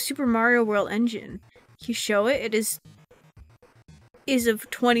speedrun of Super Mario World Engine. Can you show it? It is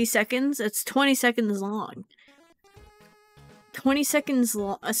of 20 seconds. It's 20 seconds long. 20 seconds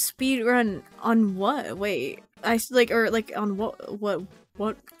long. A speedrun on what? Wait. On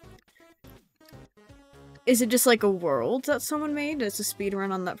what? Is it just like a world that someone made? It's a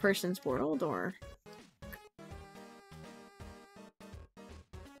speedrun on that person's world, or?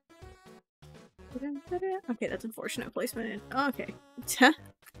 Okay, that's unfortunate placement. Okay.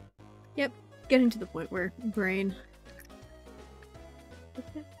 Yep, getting to the point where brain.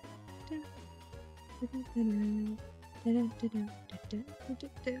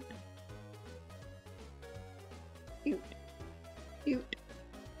 Dude.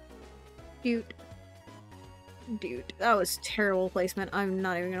 Dude. Dude, that was terrible placement. I'm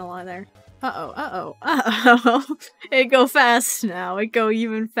not even gonna lie there. Uh-oh, uh-oh, uh-oh. It go fast now. It go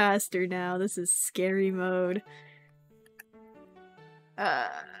even faster now. This is scary mode.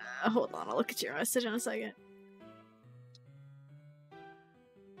 Hold on, I'll look at your message in a second.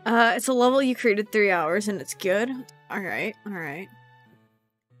 It's a level you created 3 hours and it's good? Alright, alright.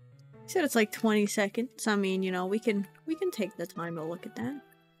 You said it's like 20 seconds. I mean, you know, we can take the time to look at that.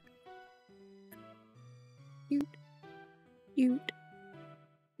 Dude.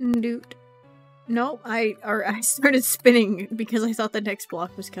 No, I started spinning because I thought the next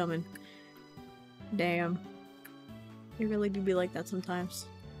block was coming. Damn. They really do be like that sometimes.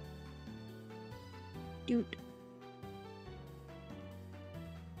 Dude.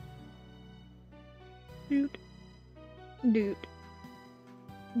 Dude. Dude.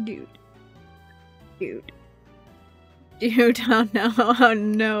 Dude. Dude. Dude, oh no, oh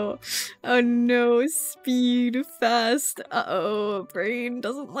no. Oh no, speed, fast. Uh-oh, brain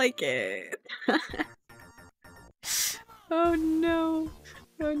doesn't like it. Oh no.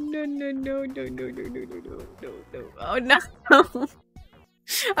 Oh no, no, no, no, no, no, no, no, no, no, no. Oh no.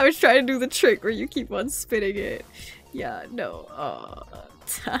 I was trying to do the trick where you keep on spinning it. Yeah, no. Oh.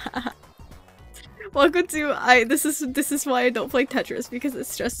 Welcome to this is why I don't play Tetris, because it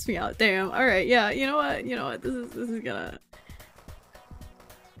stresses me out. Damn. Alright, yeah, you know what? You know what? This is gonna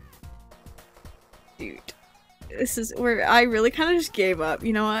Dude. This is where I really kinda just gave up.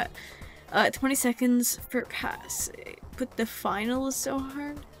 You know what? 20 seconds per pass. But the final is so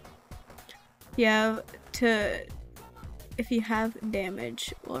hard. If you have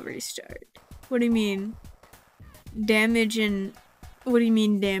damage, we'll restart. What do you mean? Damage and what do you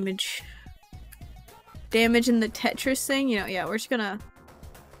mean damage? Damage in the Tetris thing? You know, yeah, we're just gonna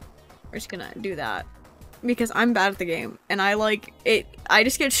do that. Because I'm bad at the game, and I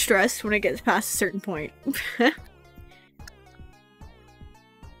just get stressed when it gets past a certain point.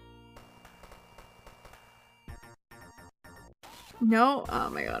 No? Oh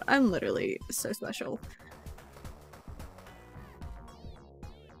my god, I'm literally so special.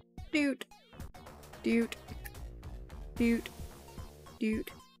 Dude. Dude. Dude.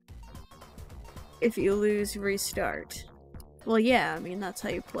 Dude. If you lose, restart. Well, yeah, I mean, that's how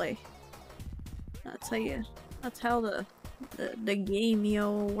you play. That's how the game,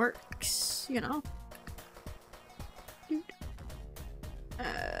 yo, works, you know? Dude.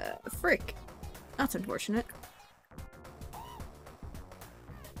 Frick. That's unfortunate.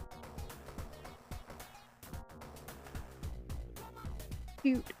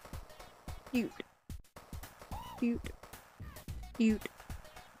 Dude. Dude. Dude. Dude.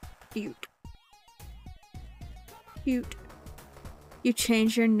 Dude. Dude. You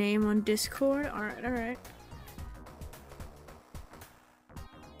changed your name on Discord? Alright, alright.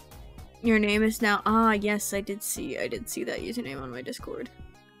 Your name is now- ah, yes, I did see that username on my Discord.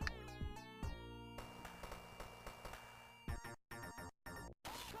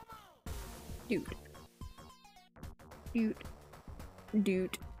 Dude. Dude.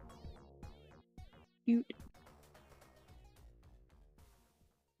 Dude. Dude.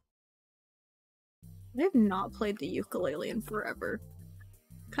 I have not played the ukulele in forever.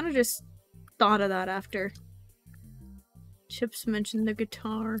 Kind of just thought of that after Chips mentioned the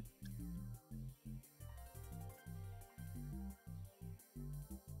guitar.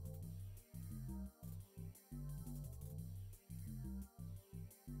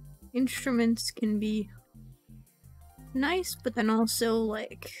 Instruments can be nice, but then also,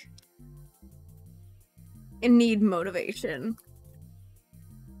 like, it need motivation.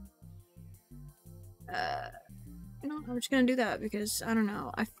 You know, I'm just gonna do that because, I don't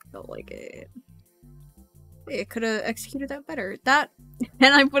know, I felt like it could have executed that better. That,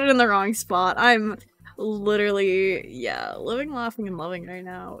 and I put it in the wrong spot. I'm literally, yeah, living, laughing, and loving right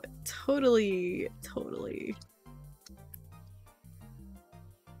now. Totally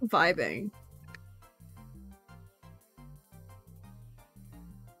vibing.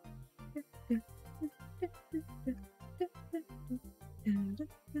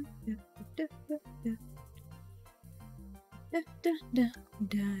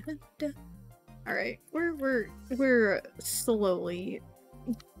 Alright, we're slowly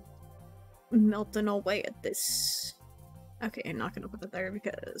melting away at this. Okay, I'm not gonna put it there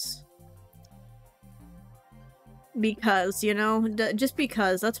because you know, just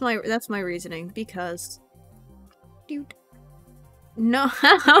because. That's my reasoning. Because, dude, no,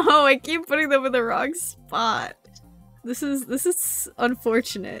 I keep putting them in the wrong spot. This is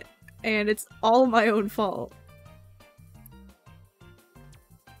unfortunate, and it's all my own fault.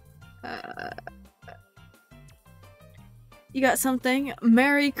 You got something?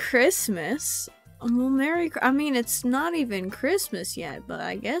 Merry Christmas? Well, I mean, it's not even Christmas yet, but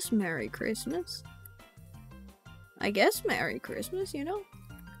I guess Merry Christmas. I guess Merry Christmas, you know?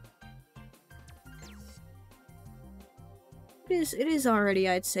 It is already,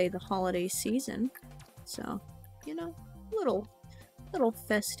 I'd say, the holiday season. So, you know, little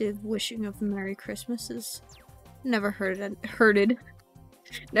festive wishing of Merry Christmas is never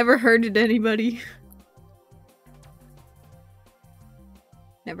never hurted anybody.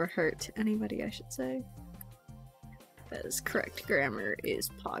 Never hurt anybody, I should say. That is correct grammar is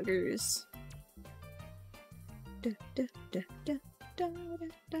poggers.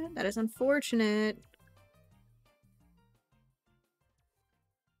 That is unfortunate.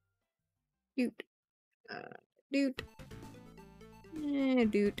 Doot. Doot.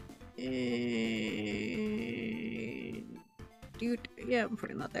 Doot. Doot. Yeah, I'm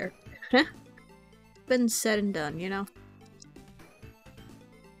putting that there. Been said and done, you know?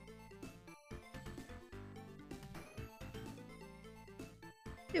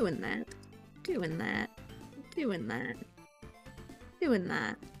 Doing that. Doing that. Doing that. Doing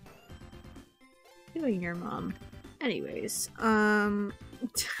that. Doing your mom. Anyways,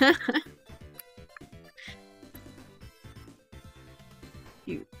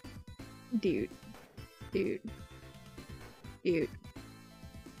 Dude. Dude. Dude. Dude.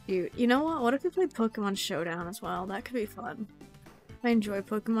 Dude. You know what? What if we play Pokemon Showdown as well? That could be fun. I enjoy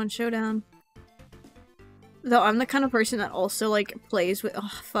Pokemon Showdown. Though I'm the kind of person that also, like, plays with-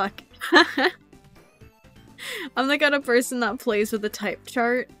 oh, fuck. I'm the kind of person that plays with the type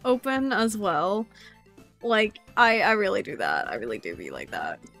chart open as well. Like, I really do that. I really do be like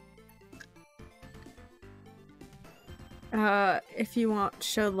that. If you want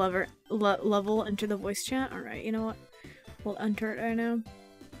show level, enter the voice chat. Alright, you know what? We'll enter it right now.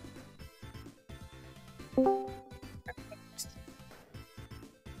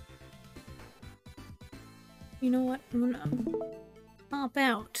 You know what? I'm gonna pop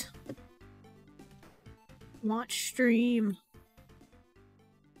out. Watch stream.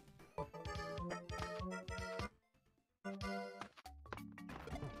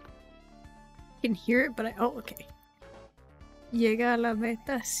 Can hear it, but I- oh, okay. Llega a la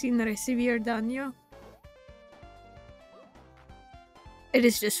meta sin recibir daño. It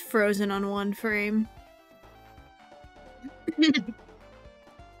is just frozen on one frame.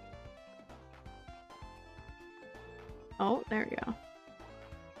 Oh, there we go.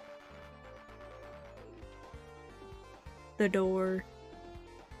 The door.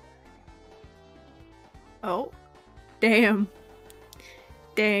 Oh. Damn.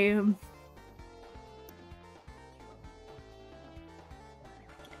 Damn.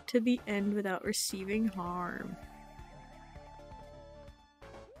 To the end without receiving harm.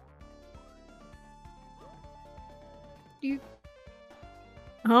 You.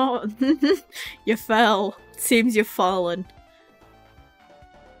 Oh, you fell. Seems you've fallen.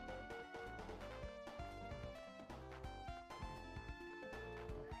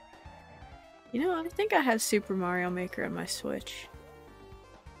 You know, I think I have Super Mario Maker on my Switch.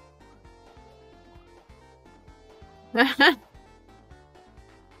 Start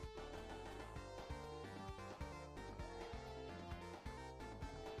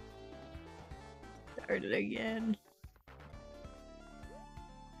it again.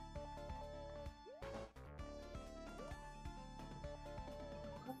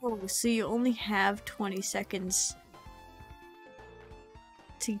 Oh, so you only have 20 seconds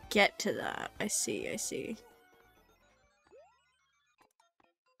to get to that. I see, I see.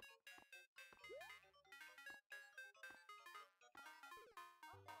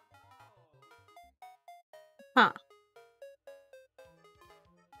 Huh.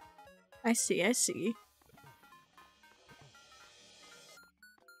 I see, I see.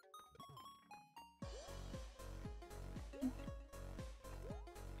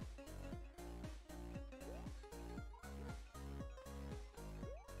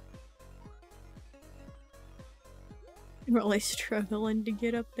 Really struggling to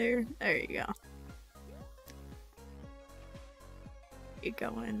get up there. There you go. You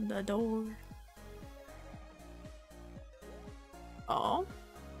go in the door. Oh.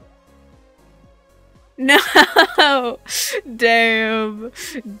 No! Damn.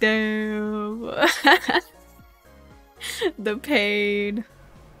 Damn. The pain.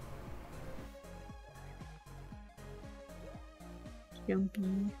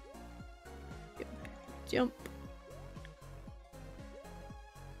 Jumpy. Jump.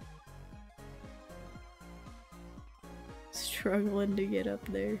 Struggling to get up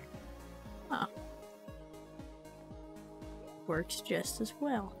there. Huh. Works just as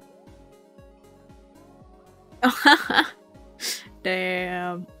well.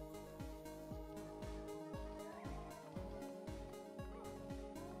 Damn.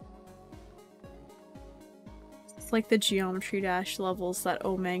 It's like the Geometry Dash levels that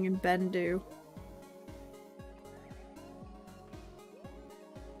Omang and Ben do.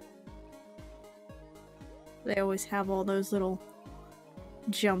 They always have all those little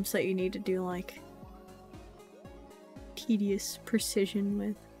jumps that you need to do, like, tedious precision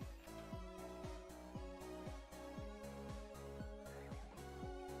with.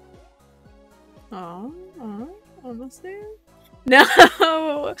 Oh, almost there.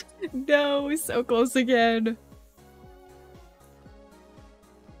 No! No, so close again.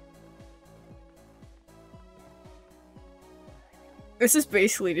 This is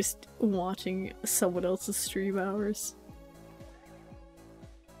basically just watching someone else's stream hours.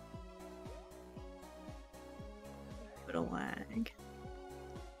 Bit of lag.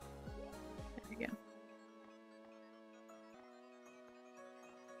 There we go.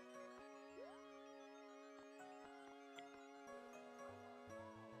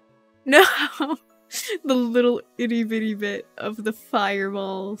 No! The little itty bitty bit of the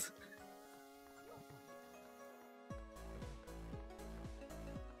fireballs.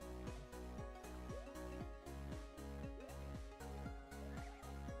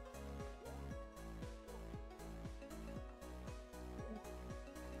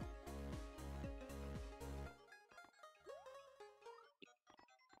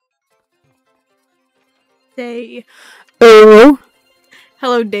 Day. Oh.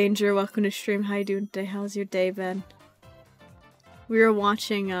 Hello, Danger. Welcome to stream. How you doing today? How's your day been? We're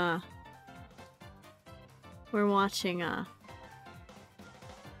watching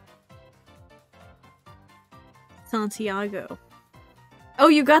Santiago. Oh,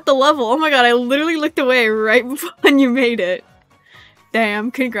 you got the level. Oh my god, I literally looked away right when you made it. Damn,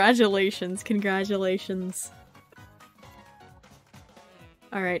 congratulations. Congratulations.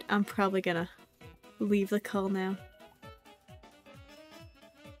 Alright, I'm probably gonna leave the call now.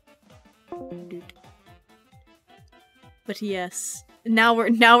 But yes, now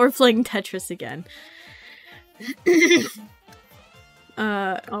we're playing Tetris again.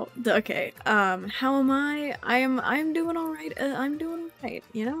 Okay. How am I? I'm doing alright. I'm doing alright,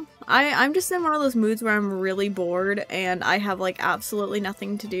 you know? I'm just in one of those moods where I'm really bored and I have like absolutely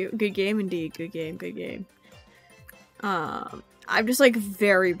nothing to do. Good game indeed. Good game, good game. I'm just like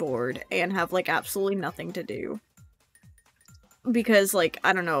very bored and have like absolutely nothing to do. Because, like,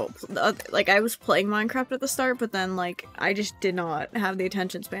 I don't know, like, I was playing Minecraft at the start, but then, like, I just did not have the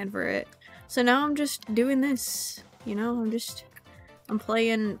attention span for it. So now I'm just doing this, you know, I'm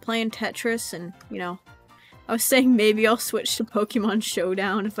playing Tetris, and, you know, I was saying maybe I'll switch to Pokemon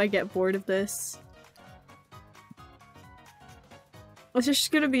Showdown if I get bored of this. It's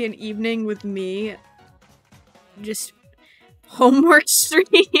just gonna be an evening with me, just homework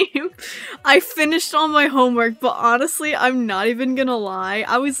stream. I finished all my homework, but honestly, I'm not even gonna lie.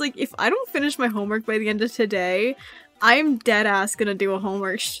 I was like, if I don't finish my homework by the end of today, I'm dead ass gonna do a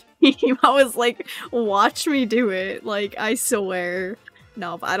homework stream. I was like, watch me do it. Like, I swear.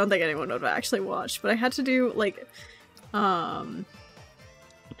 No, but I don't think anyone would actually watch. But I had to do, like, had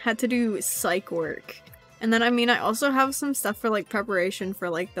to do psych work. And then, I mean, I also have some stuff for, like, preparation for,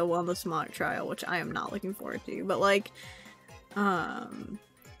 like, the wellness mock trial, which I am not looking forward to. But, like,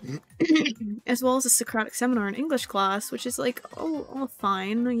 as well as a Socratic seminar in English class, which is like, oh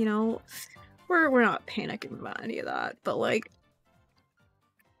fine, you know, we're not panicking about any of that, but like,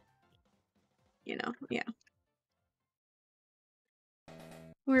 you know, yeah,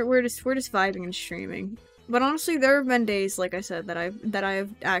 we're just vibing and streaming. But honestly, there have been days, like I said, that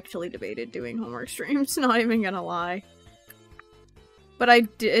I've actually debated doing homework streams. Not even gonna lie. But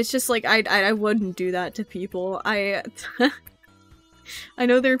it's just like I wouldn't do that to people. I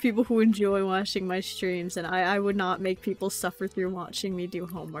know there are people who enjoy watching my streams, and I would not make people suffer through watching me do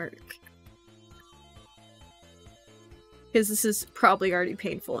homework. Because this is probably already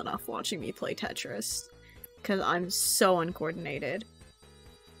painful enough watching me play Tetris. Because I'm so uncoordinated.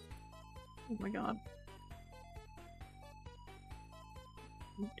 Oh my god.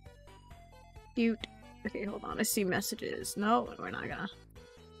 Cute. Okay, hold on. I see messages. No, we're not gonna.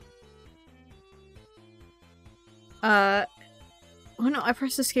 Oh no, I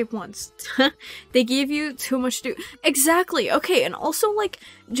pressed escape once. They gave you too much to do. Exactly! Okay, and also, like,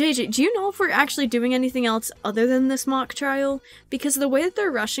 JJ, do you know if we're actually doing anything else other than this mock trial? Because the way that they're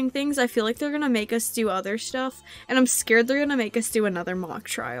rushing things, I feel like they're gonna make us do other stuff, and I'm scared they're gonna make us do another mock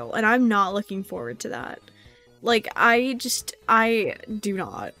trial, and I'm not looking forward to that. Like, I do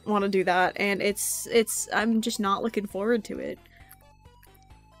not want to do that, and I'm just not looking forward to it.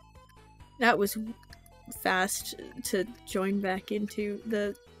 That was fast to join back into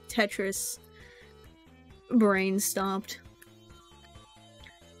the Tetris brain stopped.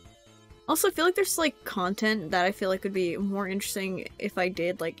 Also, I feel like there's like content that I feel like would be more interesting if I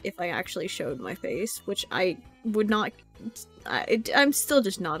did, like, if I actually showed my face, which I would not. I'm still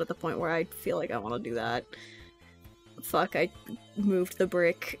just not at the point where I feel like I want to do that. Fuck, I moved the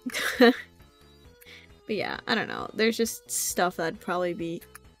brick. But yeah, I don't know. There's just stuff that'd probably be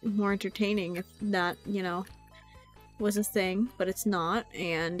more entertaining if that, you know, was a thing, but it's not,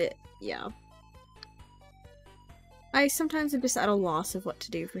 and yeah. I sometimes am just at a loss of what to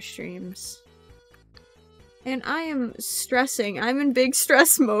do for streams. And I am stressing. I'm in big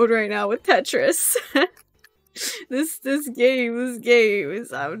stress mode right now with Tetris. This game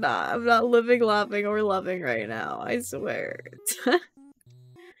is I'm not living, laughing, or loving right now, I swear.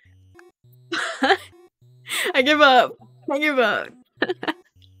 I give up. I give up.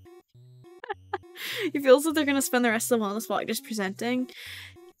 It feels like they're gonna spend the rest of the wellness block just presenting.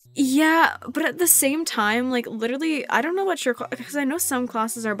 Yeah, but at the same time, like, literally, I don't know what your class, because I know some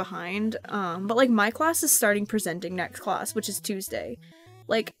classes are behind, but, like, my class is starting presenting next class, which is Tuesday.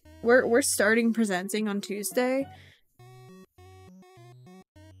 Like, we're starting presenting on Tuesday.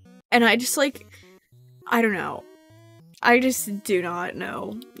 And I just, like, I don't know. I just do not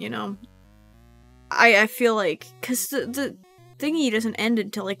know, you know? I feel like, because the thingy doesn't end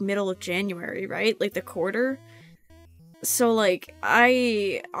until, like, middle of January, right? Like, the quarter? So, like,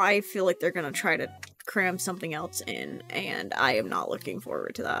 I feel like they're gonna try to cram something else in, and I am not looking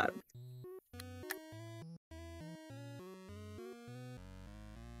forward to that.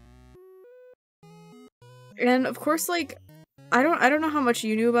 And, of course, like, I don't know how much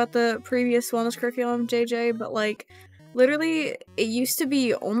you knew about the previous wellness curriculum, JJ, but, like, literally, it used to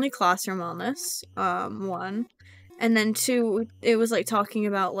be only classroom wellness, 1, and then 2, it was, like, talking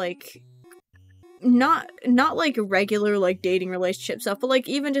about, like, not like regular like dating relationship stuff, but like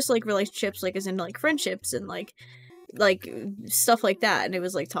even just like relationships, like as in like friendships and like stuff like that. And it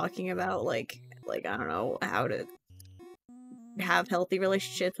was like talking about like I don't know how to have healthy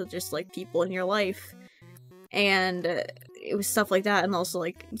relationships with just like people in your life, and it was stuff like that, and also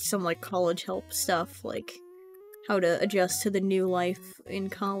like some like college help stuff, like how to adjust to the new life in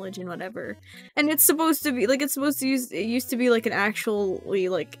college and whatever. And it's supposed to be like, it used to be like an actually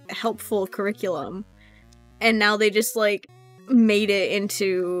like helpful curriculum, and now they just like made it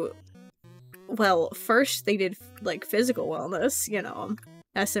into, well, first they did like physical wellness, you know,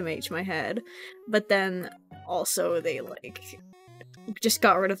 SMH my head, but then also they like just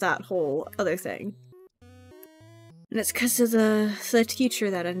got rid of that whole other thing. And it's because of the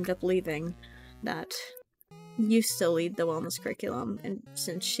teacher that ended up leaving, that used to lead the wellness curriculum, and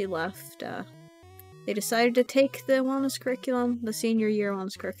since she left, they decided to take the wellness curriculum, the senior year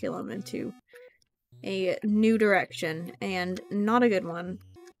wellness curriculum, into a new direction, and not a good one.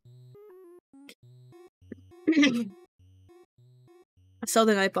 I saw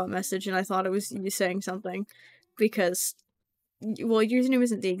the Nightbot message and I thought it was you saying something, because, well, your username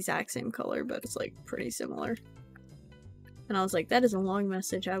isn't the exact same color, but it's like pretty similar. And I was like, that is a long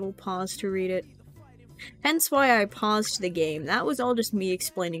message, I will pause to read it. Hence why I paused the game. That was all just me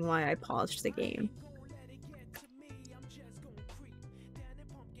explaining why I paused the game.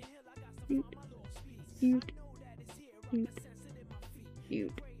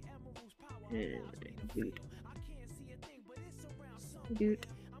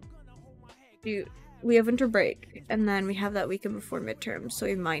 We have winter break, and then we have that weekend before midterms, so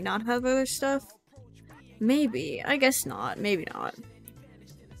we might not have other stuff. Maybe. I guess not. Maybe not.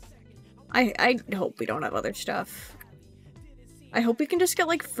 I hope we don't have other stuff. I hope we can just get,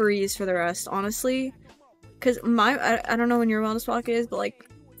 like, freeze for the rest, honestly. Because I don't know when your wellness block is, but, like,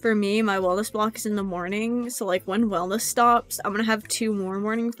 for me, my wellness block is in the morning, so, like, when wellness stops, I'm gonna have 2 more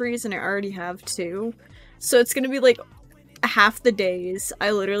morning freeze, and I already have 2. So it's gonna be, like, half the days.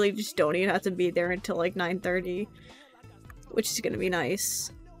 I literally just don't even have to be there until, like, 9:30. Which is gonna be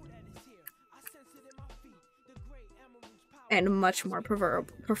nice. And much more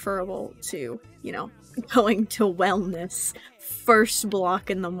preferable to, you know, going to wellness first block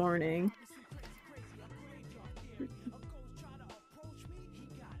in the morning.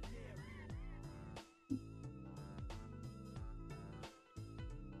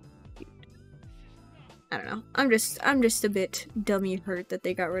 I don't know. I'm just a bit dummy hurt that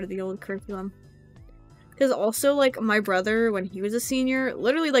they got rid of the old curriculum. Because also, like, my brother, when he was a senior,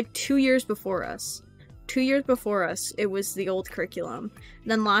 literally, like, 2 years before us, it was the old curriculum.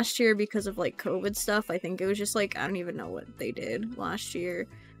 And then last year, because of, like, COVID stuff, I think it was just, like, I don't even know what they did last year.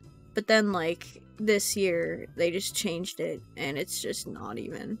 But then, like, this year, they just changed it, and it's just not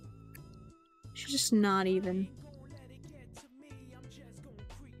even. She's just not even.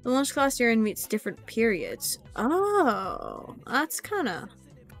 The lunch class you're in meets different periods. Oh, that's kinda...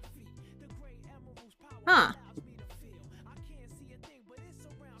 Huh.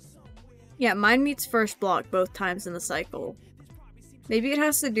 Yeah, mine meets first block both times in the cycle. Maybe it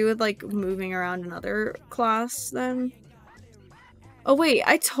has to do with, like, moving around another class, then? Oh wait,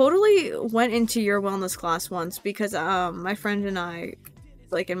 I totally went into your wellness class once because, my friend and I,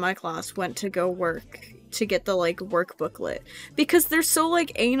 like, in my class, went to go work to get the, like, work booklet. Because they're so,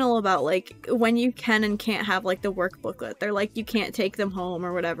 like, anal about, like, when you can and can't have, like, the work booklet. They're like, you can't take them home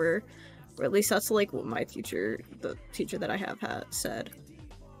or whatever. Or at least that's, like, what my teacher, the teacher that I have had, said.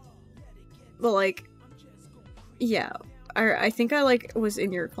 But, like, yeah. I think I, like, was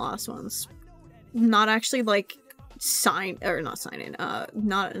in your class once. Not actually, like,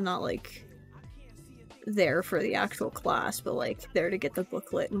 not, like, there for the actual class, but, like, there to get the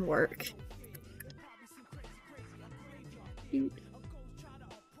booklet and work.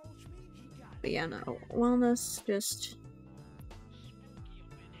 But yeah, no. Wellness, just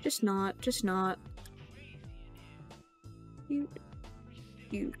not. Dude.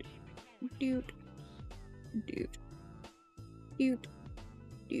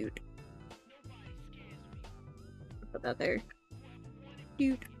 Put that there.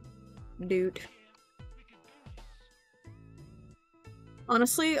 Dude.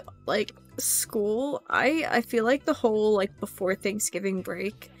 Honestly, like, school, I feel like the whole, like, before Thanksgiving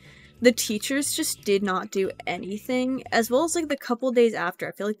break, the teachers just did not do anything, as well as, like, the couple days after.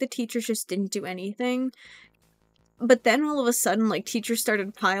 I feel like the teachers just didn't do anything. But then all of a sudden, like, teachers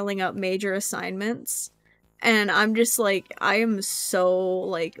started piling up major assignments. And I'm just, like, I am so,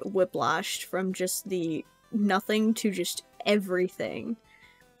 like, whiplashed from just the nothing to just everything.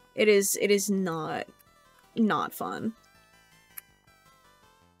 It is not fun.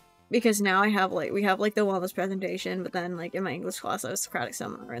 Because now we have, like, the wellness presentation, but then, like, in my English class I have a Socratic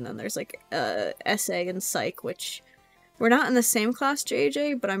seminar, and then there's, like, essay and psych, which we're not in the same class,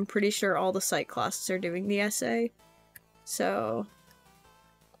 JJ, but I'm pretty sure all the psych classes are doing the essay. So...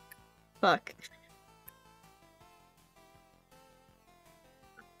 fuck.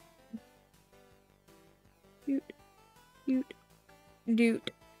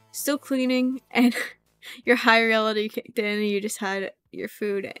 Dude. Still cleaning, and your high reality kicked in, and you just had your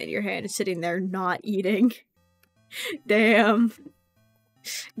food in your hand sitting there not eating. Damn.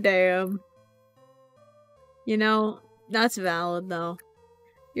 You know, that's valid though.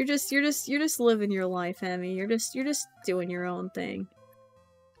 You're just living your life, Emmy. You're just doing your own thing.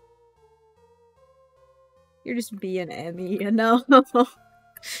 You're just being Emmy, you know?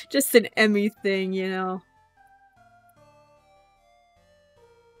 Just an Emmy thing, you know?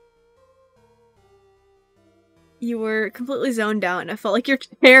 You were completely zoned out, and I felt like your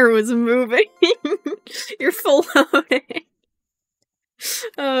chair was moving. You're floating.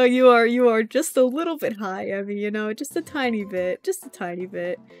 Oh, you are just a little bit high, Emmy, you know? Just a tiny bit. Just a tiny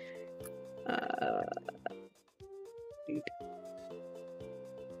bit.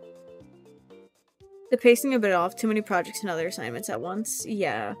 The pacing a bit off, too many projects and other assignments at once.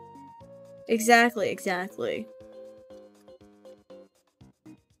 Yeah. Exactly. I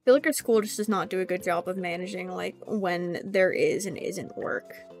feel like our school just does not do a good job of managing, like, when there is and isn't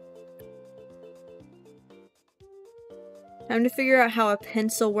work. Time to figure out how a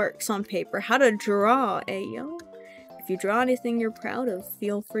pencil works on paper. How to draw, ayo. If you draw anything you're proud of,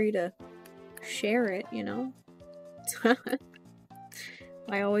 feel free to share it, you know?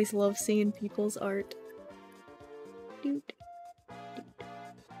 I always love seeing people's art. Dude.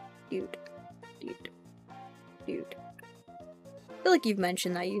 I feel like you've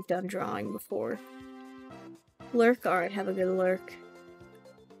mentioned that you've done drawing before. Lurk? Alright, have a good lurk.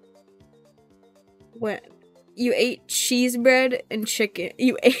 When you ate cheese bread and chicken.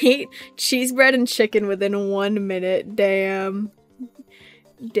 You ate cheese bread and chicken within 1 minute. Damn.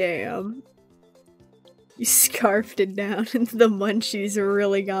 You scarfed it down and the munchies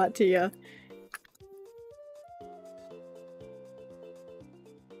really got to you.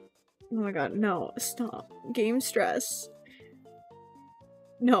 Oh my god, no, stop. Game stress.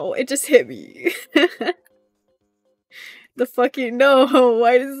 No, it just hit me. The fucking no,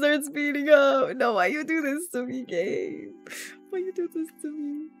 why does it start speeding up? No, why you do this to me, game? Why you do this to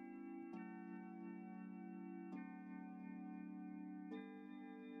me?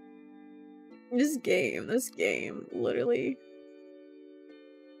 This game, literally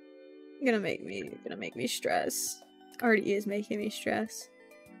gonna make me stress. Already is making me stress.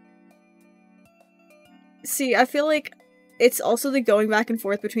 See, I feel like it's also the going back and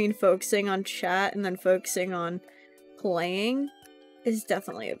forth between focusing on chat and then focusing on playing is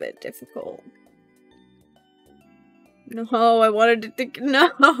definitely a bit difficult. No, I wanted to think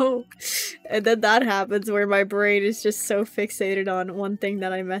no. And then that happens where my brain is just so fixated on one thing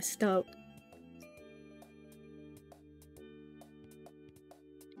that I messed up.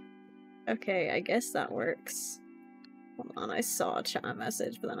 Okay, I guess that works. Hold on, I saw a chat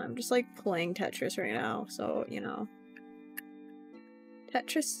message, but then I'm just like playing Tetris right now, so you know.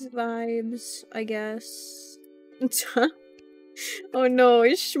 Tetris vibes, I guess. Oh no,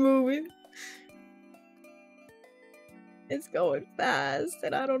 it's moving. It's going fast,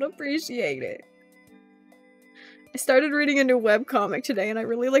 and I don't appreciate it. I started reading a new webcomic today, and I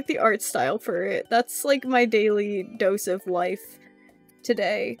really like the art style for it. That's like my daily dose of life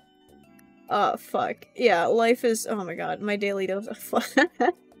today. Fuck. Yeah, life is- oh my god, my daily dose of-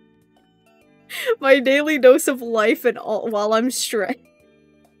 my daily dose of life and all- while I'm stressed.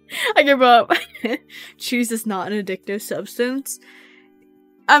 I give up. Cheese is not an addictive substance.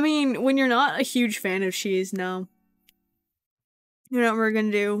 I mean, when you're not a huge fan of cheese, no. You know what we're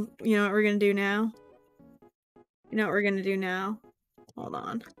gonna do? You know what we're gonna do now? You know what we're gonna do now? Hold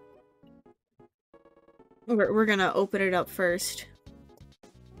on. We're gonna open it up first.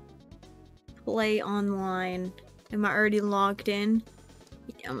 Play online. Am I already logged in?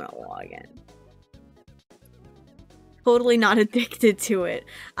 Yeah, I'm gonna log in. Totally not addicted to it.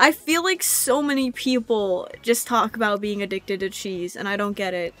 I feel like so many people just talk about being addicted to cheese, and I don't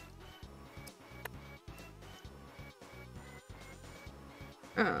get it.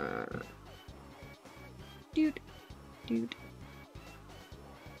 Dude.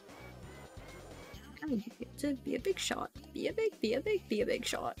 To be a big shot. Be a big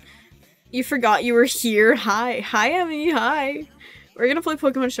shot. You forgot you were here. Hi, Emmy. Hi. We're gonna play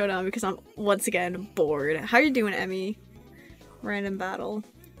Pokemon Showdown because I'm once again bored. How you doing, Emmy? Random battle.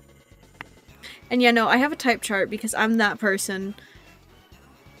 And yeah, no, I have a type chart because I'm that person.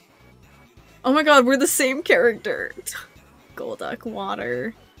 Oh my god, we're the same character. Golduck,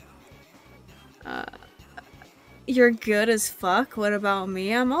 water. You're good as fuck. What about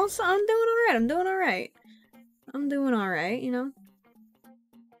me? I'm doing alright. I'm doing alright, you know?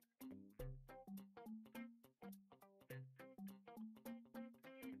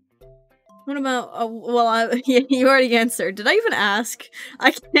 What about, well, yeah, you already answered. Did I even ask?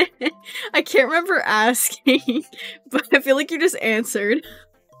 I can't remember asking, but I feel like you just answered.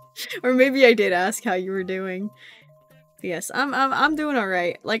 Or maybe I did ask how you were doing. Yes, I'm doing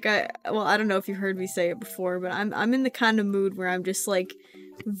alright. Like, I don't know if you heard me say it before, but I'm in the kind of mood where I'm just, like,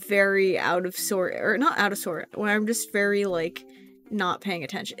 very out of sort, or not out of sort, where I'm just very, like, not paying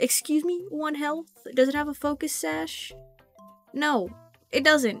attention. Excuse me, One Health? Does it have a focus sash? No, it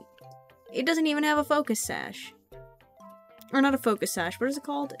doesn't. It doesn't even have a focus sash. Or not a focus sash, what is it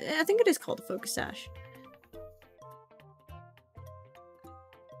called? I think it is called a focus sash.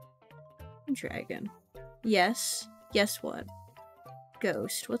 Dragon. Yes. Yes, what?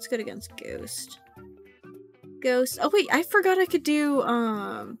 Ghost. What's good against Ghost? Ghost. Oh wait, I forgot I could do,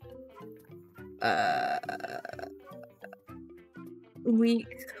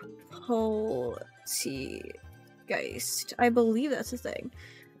 weak Poltergeist. I believe that's a thing.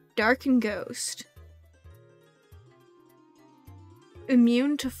 Dark and Ghost.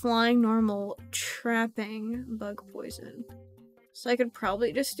 Immune to flying, normal, trapping, bug poison. So I could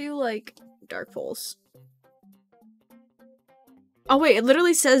probably just do, like, Dark Pulse. Oh wait, it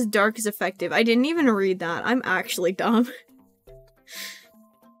literally says dark is effective. I didn't even read that. I'm actually dumb.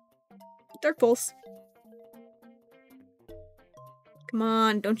 Dark Pulse. Come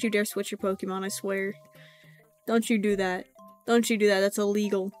on, don't you dare switch your Pokemon, I swear. Don't you do that. Don't you do that, that's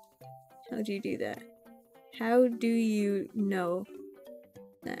illegal. How do you do that? How do you know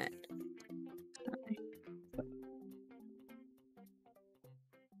that?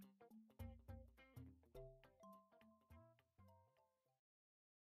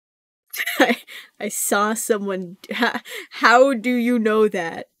 I saw someone. How do you know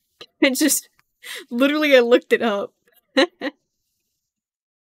that? And just literally, I looked it up.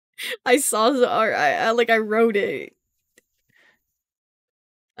 I saw, or I wrote it.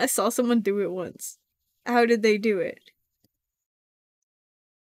 I saw someone do it once. How did they do it?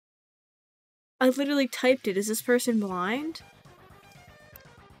 I literally typed it. Is this person blind?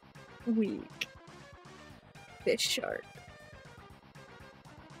 Weak. Fish shark.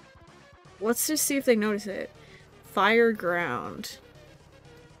 Let's just see if they notice it. Fire ground.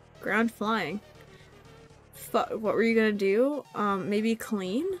 Ground flying. What were you gonna do? Maybe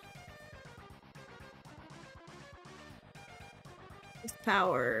clean?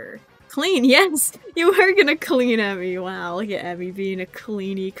 Power. Clean, yes! You were gonna clean Emmy. Wow, look at Emmy being a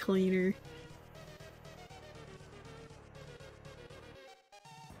cleaner.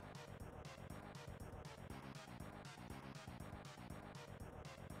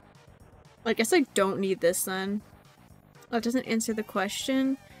 I guess I don't need this then. Oh, it doesn't answer the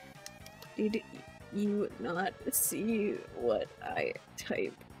question. Did you not see what I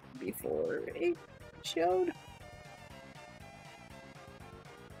typed before it showed?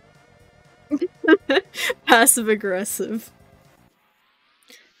 Passive aggressive.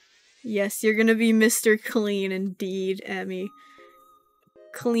 Yes, you're gonna be Mr. Clean indeed, Emmy.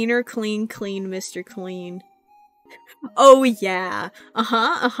 Cleaner, clean, clean, Mr. Clean. Oh yeah.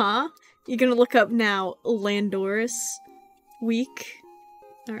 You're gonna look up now. Landorus. Weak.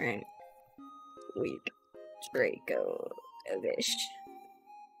 Alright. Weak. Draco. Vish.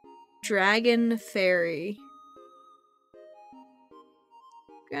 Dragon Fairy.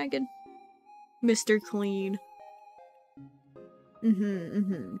 Dragon. Mr. Clean.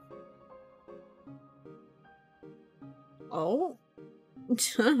 Oh.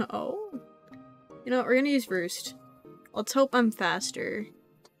 Oh. You know what, we're gonna use Roost. Let's hope I'm faster.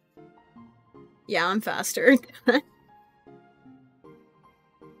 Yeah, I'm faster.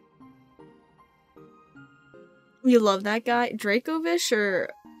 You love that guy? Dracovish or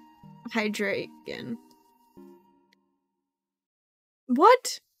Hydragon?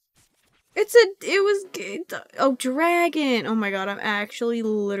 What? Oh, dragon! Oh my god, I'm actually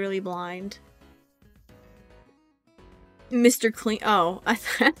literally blind. Mr. Clean. Oh, I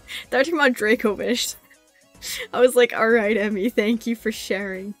thought you were talking about Dracovish. I was like, alright, Emmy, thank you for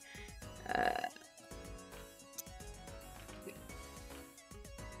sharing.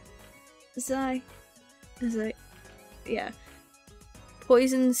 Yeah.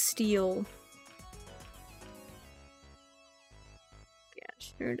 Poison Steel. Yeah,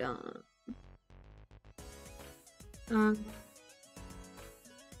 sure don't.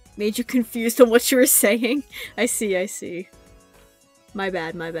 Made you confused on what you were saying? I see. My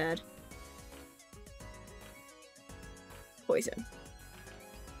bad. Poison.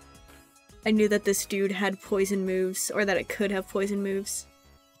 I knew that this dude had poison moves, or that it could have poison moves.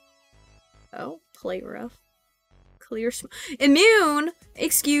 Oh, play rough. Clear Immune?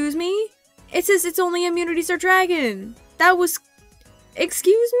 Excuse me? It says its only immunities are dragon. That was...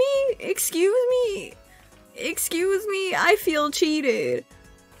 Excuse me? I feel cheated.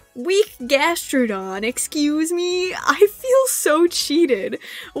 Weak Gastrodon. Excuse me? I feel so cheated.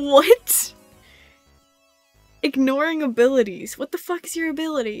 What? Ignoring abilities. What the fuck is your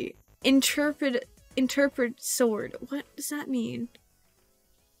ability? Interpret sword. What does that mean?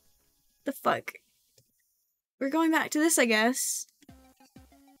 The fuck? We're going back to this, I guess.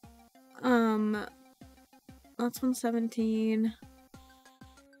 That's 117.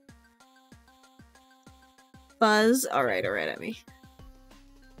 Buzz. Alright, Emmy.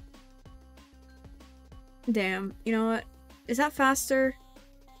 Damn. You know what? Is that faster?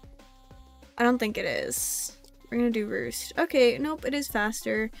 I don't think it is. We're gonna do Roost. Okay, nope, it is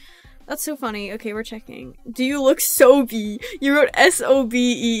faster. That's so funny. Okay, we're checking. Do you look Sobee? You wrote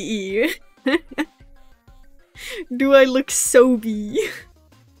S-O-B-E-E. Do I look Sobee?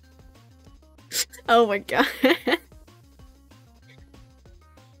 Oh my god.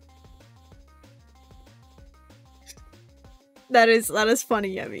 That is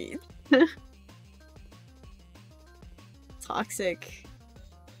funny, I mean. Toxic.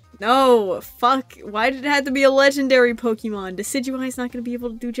 No, fuck. Why did it have to be a legendary Pokemon? Decidueye's not gonna be able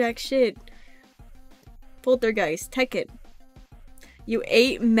to do jack shit. Poltergeist, take it. You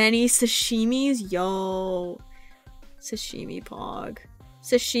ate many sashimis? Yo. Sashimi pog.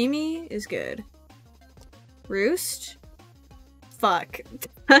 Sashimi is good. Roost? Fuck.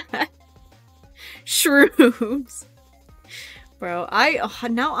 Shrooms. Bro,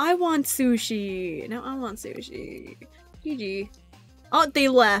 now I want sushi. GG. Oh, they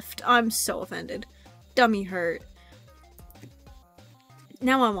left. I'm so offended. Dummy hurt.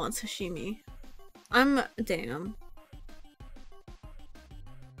 Now I want sashimi. Damn.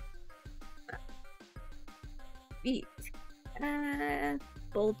 Eat.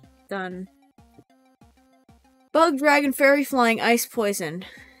 Both done. Bug, dragon, fairy, flying, ice, poison.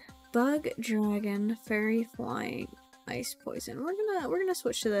 Bug, dragon, fairy, flying, ice, poison. We're gonna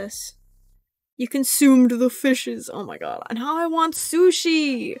switch to this. You consumed the fishes. Oh my god. And now I want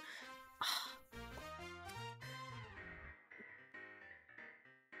sushi.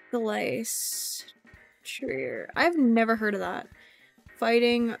 Glace. Trier. I've never heard of that.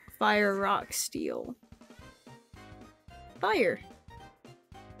 Fighting, fire, rock, steel. Fire.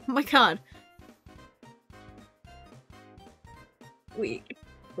 Oh my god. Weak.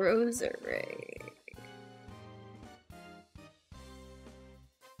 Roserade.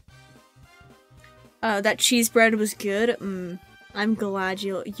 That cheese bread was good. I'm glad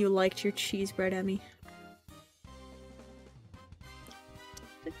you liked your cheese bread, Emmy.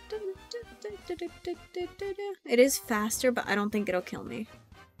 It is faster, but I don't think it'll kill me.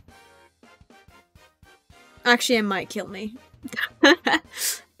 Actually, it might kill me.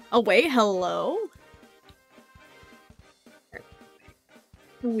 Oh wait, hello?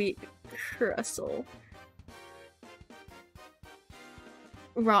 Wheat crystal.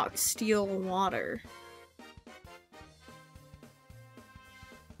 Rock, steel, water.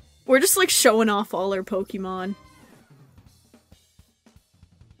 We're just like showing off all our Pokemon.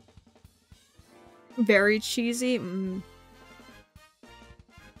 Very cheesy. Mm.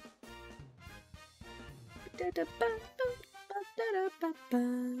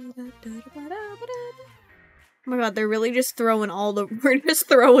 Oh my god, they're really just throwing all the- we're just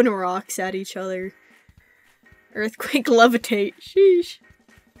throwing rocks at each other. Earthquake, levitate. Sheesh.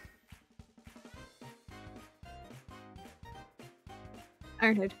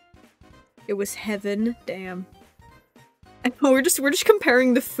 Ironhead. It was heaven. Damn. We're just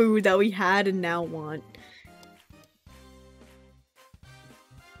comparing the food that we had and now want.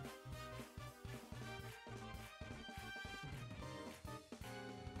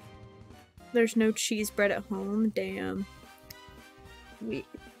 There's no cheese bread at home. Damn. We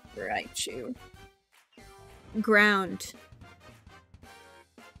right you. Ground.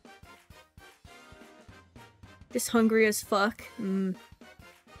 Just hungry as fuck. Mm.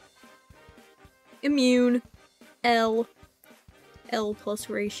 Immune. L. L plus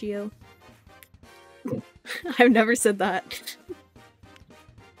ratio. I've never said that.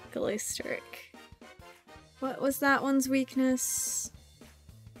 Galactic. What was that one's weakness?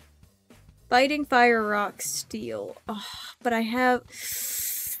 Fighting fire, rock, steel. Oh, but I have...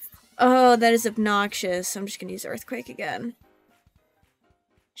 Oh, that is obnoxious. I'm just gonna use earthquake again.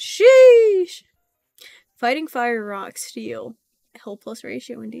 Sheesh! Fighting fire, rock, steel. L plus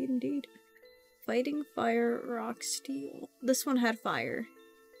ratio, indeed, indeed. Fighting fire, rock, steel. This one had fire.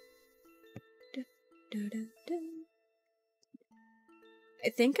 I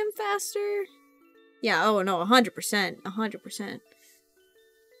think I'm faster. Yeah, oh no, 100%. 100%.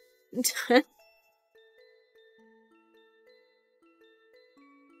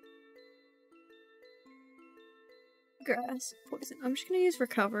 Grass, poison. I'm just gonna use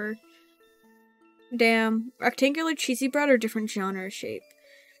recover. Damn. Rectangular cheesy bread or different genre shape?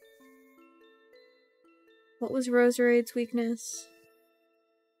 What was Roserade's weakness?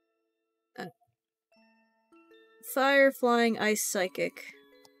 Fire, flying, ice, psychic.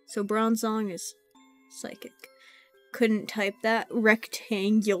 So Bronzong is psychic. Couldn't type that.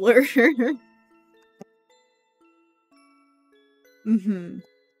 Rectangular. Mm-hmm.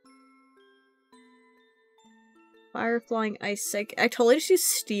 Fire, flying, ice, psychic. I totally just used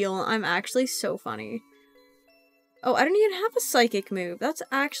steel. I'm actually so funny. Oh, I don't even have a psychic move. That's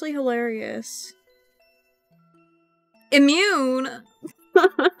actually hilarious. Immune?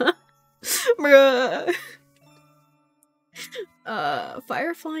 Bruh.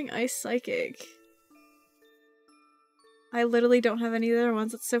 Fire, flying, ice, psychic. I literally don't have any other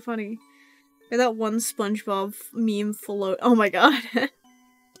ones. That's so funny. Or that one SpongeBob meme float. Oh my god.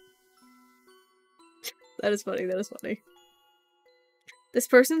 That is funny, that is funny. This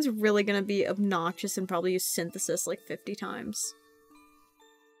person's really gonna be obnoxious and probably use synthesis like 50 times.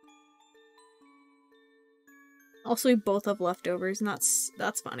 Also, we both have leftovers, and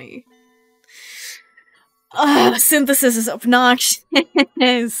that's funny. Synthesis is obnoxious.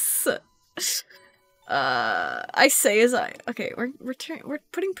 I say as I okay, we're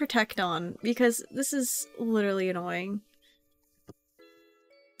putting protect on because this is literally annoying.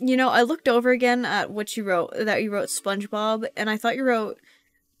 You know, I looked over again at what you wrote, that you wrote SpongeBob, and I thought you wrote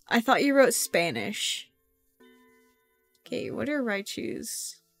Spanish. Okay, what are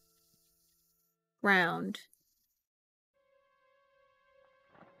Raichu's? Round.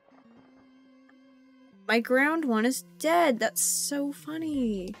 My ground one is dead. That's so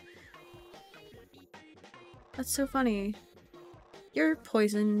funny. That's so funny. You're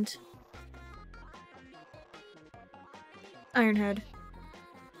poisoned. Ironhead.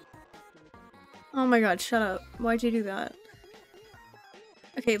 Oh my god, shut up. Why'd you do that?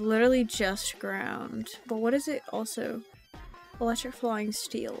 Okay, literally just ground. But what is it also? Electrifying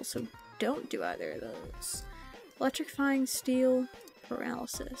steel, so don't do either of those. Electrifying steel,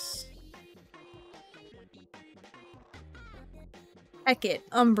 paralysis. Heck it,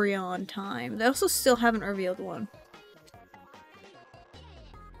 Umbreon time. They also still haven't revealed one.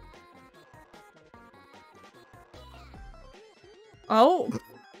 Oh!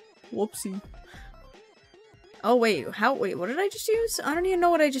 Whoopsie. Oh wait, wait, what did I just use? I don't even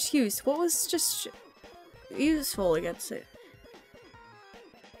know what I just used. What was just useful against it?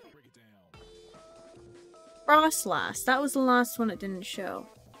 Frost last. That was the last one it didn't show.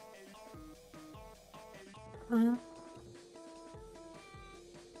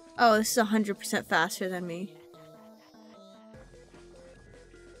 Oh, this is 100% faster than me.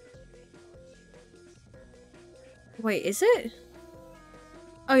 Wait, is it?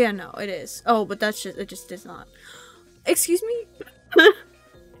 Oh yeah, no, it is. Oh, but that's just, it just is not. Excuse me?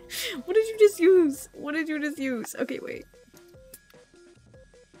 What did you just use? What did you just use? Okay, wait.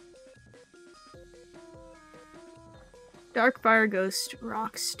 Dark Fire Ghost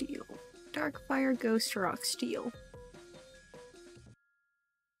Rock Steel. Dark Fire Ghost Rock Steel.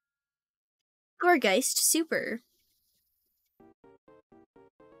 Goregeist Super.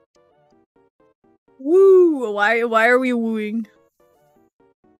 Woo! Why are we wooing?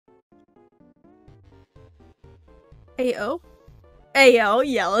 AO? AO,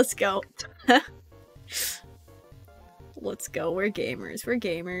 yeah, let's go. Let's go, we're gamers, we're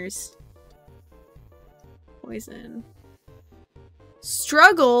gamers. Poison.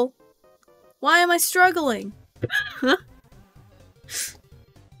 Struggle? Why am I struggling? Are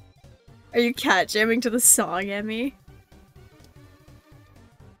you cat jamming to the song, Emmy?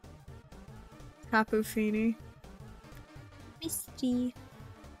 Tapu Fini. Misty.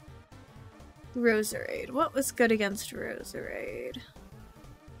 Roserade. What was good against Roserade?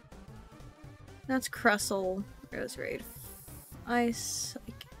 That's Crustle. Roserade. Ice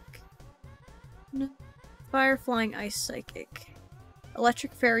Psychic. No. Fire Flying Ice Psychic.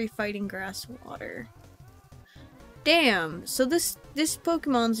 Electric Fairy Fighting Grass Water. Damn, so this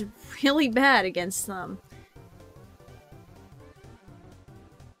Pokemon's really bad against them.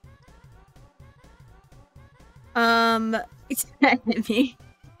 It's enemy.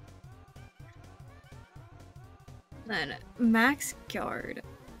 Then Max Guard.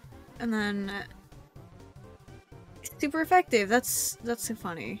 And then super effective. That's so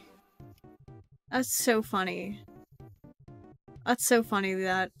funny. That's so funny. That's so funny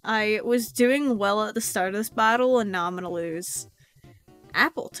that I was doing well at the start of this battle and now I'm gonna lose.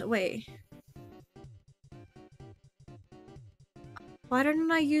 Wait. Why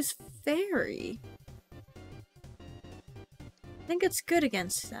didn't I use Fairy? I think it's good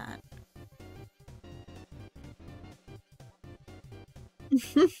against that.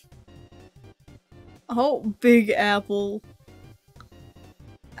 Oh, Big Apple.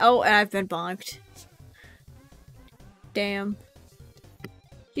 Oh, and I've been bonked. Damn.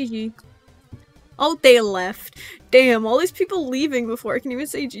 GG. Oh, they left. Damn, all these people leaving before I can even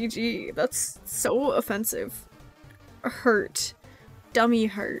say GG. That's so offensive. Hurt. Dummy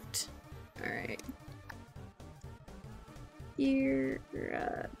hurt. Alright. Here,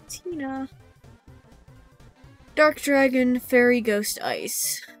 Tina. Dark Dragon, Fairy Ghost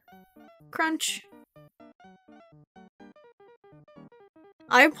Ice. Crunch.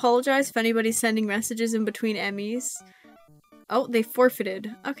 I apologize if anybody's sending messages in between Emmys. Oh, they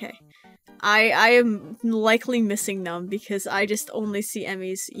forfeited. Okay. I am likely missing them because I just only see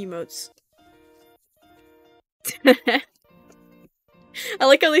Emmy's emotes. I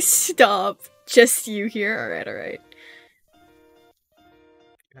like how they stop. Just you here? Alright, alright.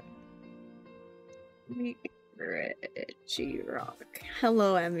 Reggie Rock.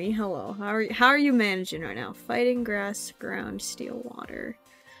 Hello, Emmy. Hello. How are you managing right now? Fighting grass, ground, steel, water.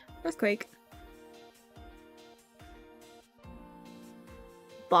 Earthquake.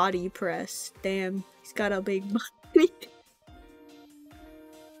 Body press. Damn, he's got a big body.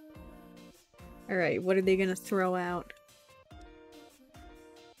 Alright, what are they gonna throw out?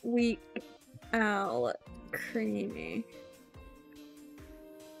 Weak. Owl. Creamy.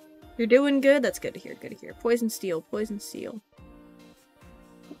 You're doing good? That's good to hear, good to hear. Poison Steel, Poison Steel.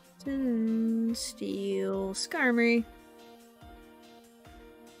 Poison Steel. Skarmory.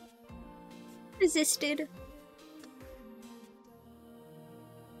 Resisted.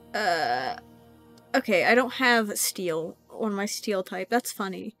 Okay, I don't have Steel on my Steel type. That's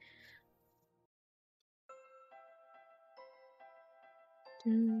funny.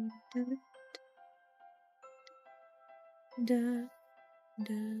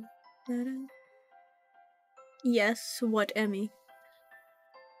 Yes, what, Emmy?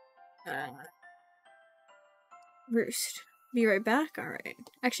 Roost. Be right back? Alright.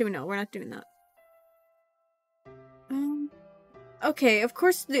 Actually, no, we're not doing that. Okay, of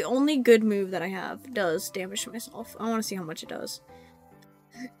course the only good move that I have does damage to myself. I want to see how much it does.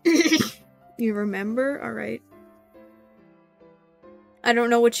 You remember? Alright. I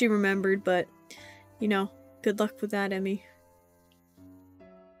don't know what you remembered, but, you know, good luck with that, Emmy.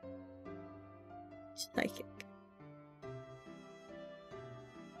 Psychic.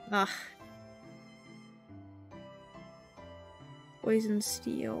 Ah. Poison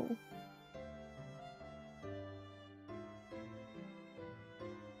Steel.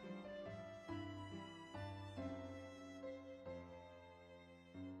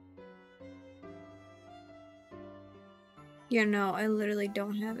 Yeah, no, I literally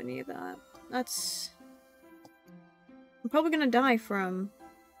don't have any of that. That's... I'm probably gonna die from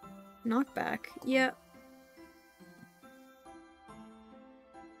knockback. Yeah.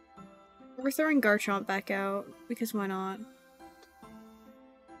 We're throwing Garchomp back out, because why not?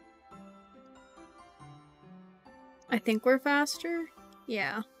 I think we're faster?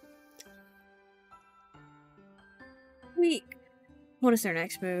 Yeah. Weak. What is their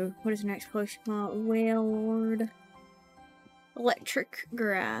next move? What is their next Pokemon? Wailord. Electric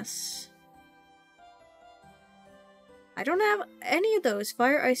Grass. I don't have any of those.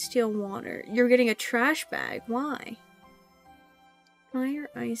 Fire, Ice, Steel, Water. You're getting a trash bag. Why? Fire,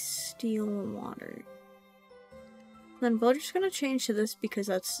 Ice, Steel, Water. Then we're just gonna change to this because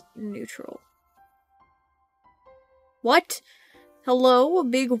that's neutral. What? Hello, a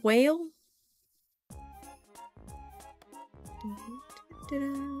big whale?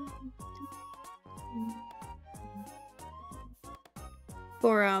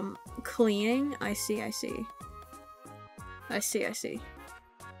 For, cleaning? I see.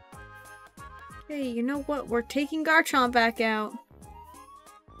 Hey, you know what? We're taking Garchomp back out.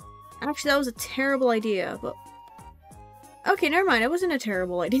 Actually, that was a terrible idea, but... Okay, never mind. It wasn't a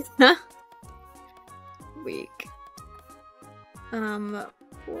terrible idea. Weak.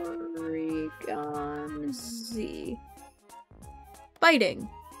 Porygon Z. Fighting.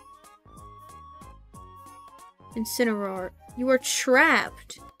 Incineroar. You are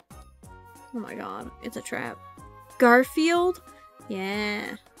trapped. Oh my god, it's a trap. Garfield?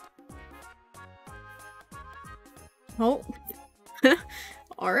 Yeah. Oh.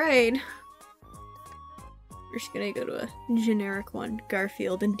 Alright. We're just gonna go to a generic one.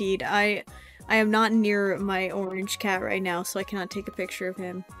 Garfield, indeed. I am not near my orange cat right now, so I cannot take a picture of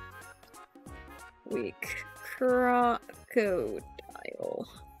him. Weak. Crocodile.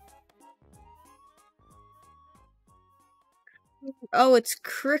 Oh, it's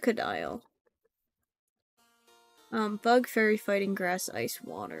Crocodile. Bug, Fairy, Fighting, Grass, Ice,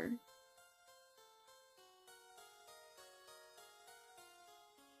 Water.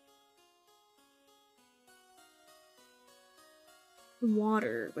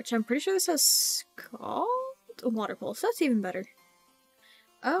 Water, which I'm pretty sure this has called a water pulse. That's even better.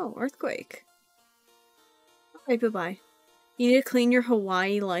 Oh, earthquake. Alright, bye-bye. You need to clean your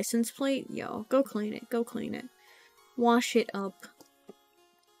Hawaii license plate? Yo, go clean it. Go clean it. Wash it up.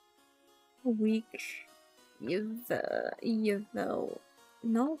 Weak.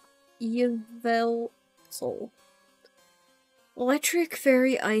 Soul. Electric,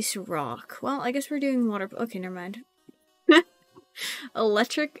 Fairy, Ice, Rock. Well, I guess we're doing water. Okay, never mind.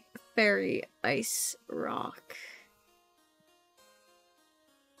 Electric, Fairy, Ice, Rock.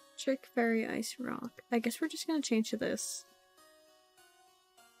 Electric, Fairy, Ice, Rock. I guess we're just gonna change to this.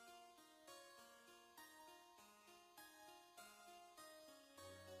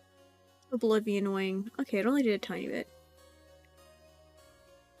 Oblivion Wing. Okay, it only did a tiny bit.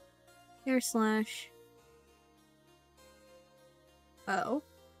 Air Slash. Oh.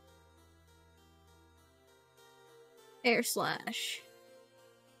 Air Slash.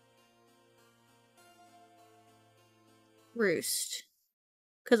 Roost.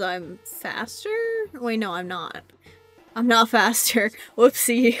 Because I'm faster? Wait, no, I'm not. I'm not faster.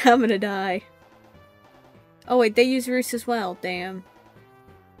 Whoopsie, I'm gonna die. Oh wait, they use Roost as well, damn.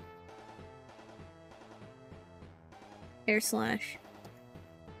 Air Slash.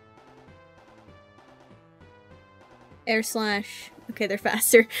 Air Slash. Okay, they're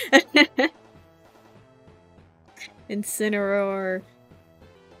faster. Incineroar.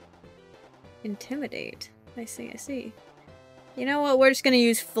 Intimidate. I see. You know what? We're just gonna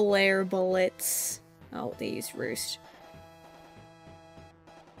use Flare Bullets. Oh, they use Roost.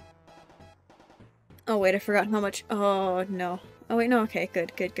 Oh wait, I forgot how much- oh no. Oh wait, no, okay,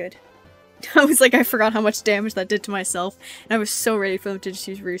 good. I was like, I forgot how much damage that did to myself, and I was so ready for them to just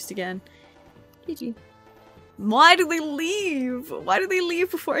use Roost again. GG. Why did they leave? Why did they leave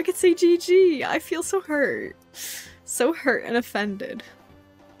before I could say GG? I feel so hurt. So hurt and offended.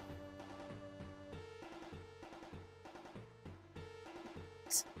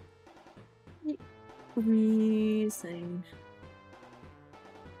 Freezing.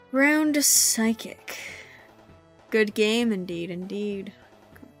 Ground Psychic. Good game, indeed.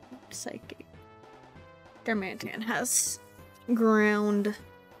 Psychic. Darmanitan has ground.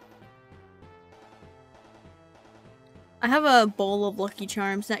 I have a bowl of Lucky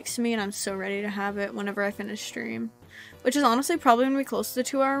Charms next to me, and I'm so ready to have it whenever I finish stream. Which is honestly probably gonna be close to the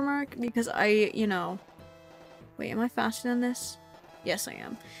 2-hour mark, because I, you know... Wait, am I faster than this? Yes, I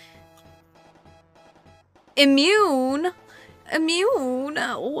am. Immune?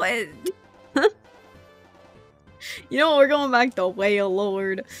 What? You know what? We're going back to Whale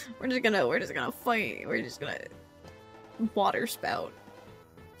Lord. We're just gonna fight. We're just gonna water spout.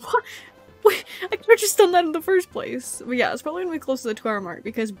 What? Wait, I could have just done that in the first place. But yeah, it's probably gonna be close to the 2-hour mark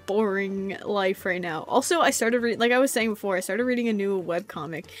because boring life right now. Also, I started reading, like I was saying before, I started reading a new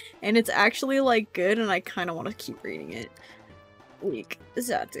webcomic, and it's actually like good, and I kind of want to keep reading it. Weak.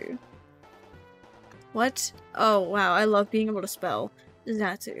 Zatu. What? Oh wow, I love being able to spell.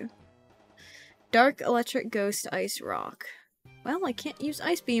 Zatu. Dark electric ghost ice rock. Well, I can't use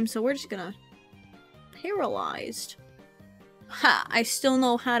ice beam, so we're just gonna paralyzed. Ha! I still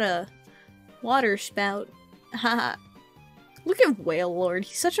know how to water spout. Haha. Look at Whale Lord.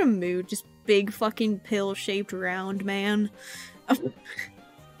 He's such a mood. Just big fucking pill-shaped round man.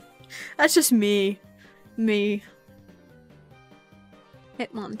 That's just me. Me.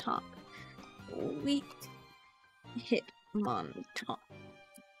 Hitmontop. Weak. Hitmontop.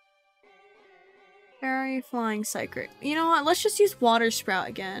 Fairy Flying Psychic. You know what? Let's just use Water Sprout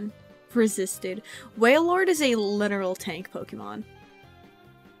again. Resisted. Whale Lord is a literal tank Pokemon.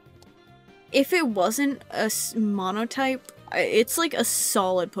 If it wasn't a monotype, it's like a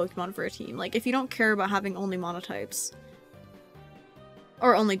solid Pokemon for a team. Like, if you don't care about having only monotypes.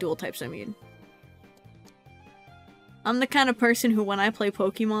 Or only dual types, I mean. I'm the kind of person who, when I play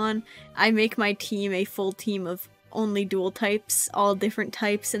Pokemon, I make my team a full team of only dual types, all different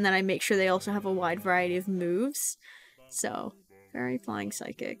types, and then I make sure they also have a wide variety of moves. So, Fairy Flying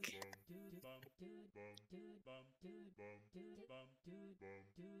Psychic.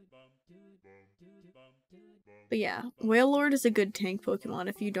 But yeah, Whale Lord is a good tank Pokemon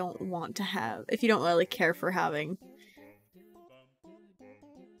if you don't want to have, if you don't really care for having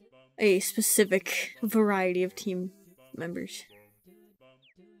a specific variety of team members.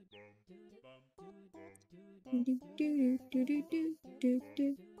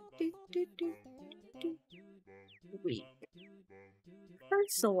 Weak.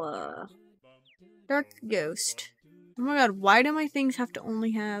 Ursula. Dark Ghost. Oh my god, why do my things have to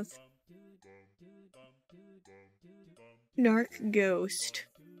only have Dark Ghost?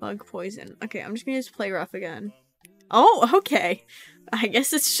 Bug Poison. Okay, I'm just gonna use Play Rough again. Oh, okay. I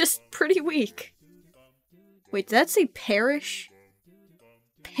guess it's just pretty weak. Wait, did that say Perish?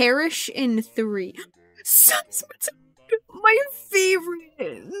 Perish in 3. My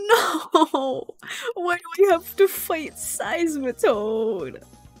favorite! No! Why do we have to fight Seismitoad?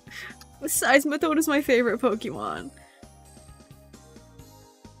 Seismitoad is my favorite Pokemon.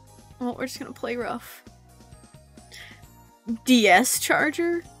 Oh, we're just gonna play rough. DS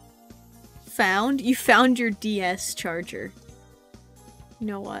charger? Found? You found your DS charger. You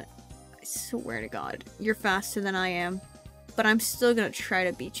know what? I swear to God, you're faster than I am. But I'm still gonna try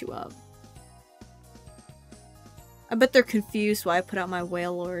to beat you up. I bet they're confused why I put out my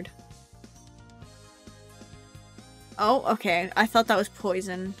Whale Lord. Oh, okay. I thought that was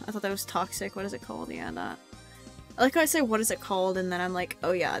poison. I thought that was toxic. What is it called? Yeah, that. I like how I say, what is it called? And then I'm like,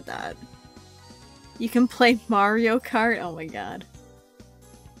 oh yeah, that. You can play Mario Kart? Oh my god.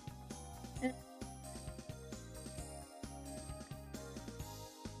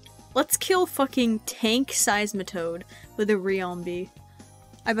 Let's kill fucking tank Seismitoad with a Riombi.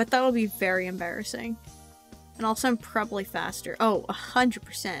 I bet that will be very embarrassing. And also I'm probably faster. Oh,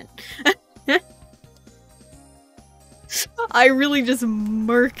 100%. I really just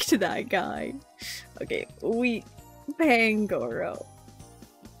murked that guy. Okay, Pangoro.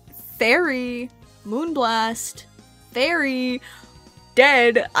 Fairy. Moonblast. Fairy.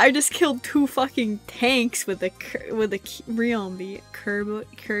 Dead. I just killed 2 fucking tanks with a Riombi.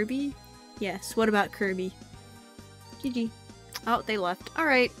 Kirby? Yes, what about Kirby? GG. Oh, they left.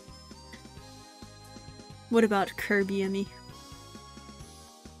 Alright. What about Kirby, Emmy?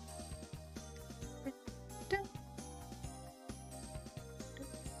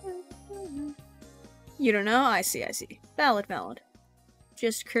 You don't know? I see, I see. Valid, valid.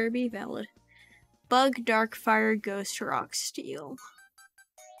 Just Kirby? Valid. Bug, Dark Fire, Ghost, Rock, Steel.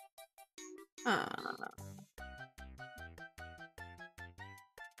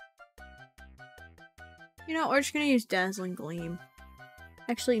 You know, we're just gonna use Dazzling Gleam.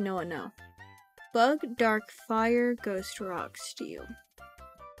 Actually, no. Bug, Dark Fire, Ghost, Rock, Steel.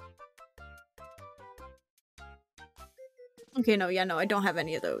 Okay, no, I don't have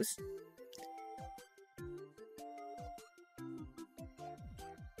any of those.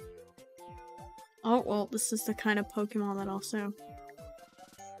 Oh, well, this is the kind of Pokemon that also...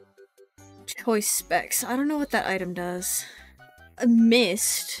 Choice specs. I don't know what that item does. A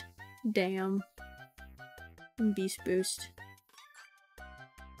mist. Damn. And Beast Boost.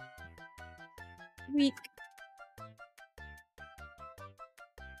 Weak.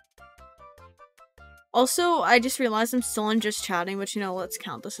 Also, I just realized I'm still on just chatting, but you know, let's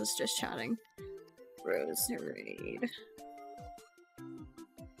count this as just chatting. Roserade.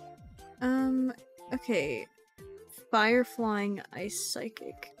 Okay. Fire Flying Ice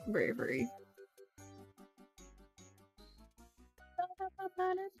Psychic Bravery.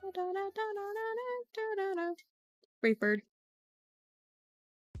 Brave Bird.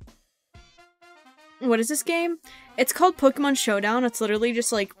 What is this game? It's called Pokemon Showdown. It's literally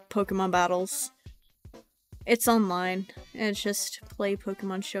just like Pokemon battles. It's online. And it's just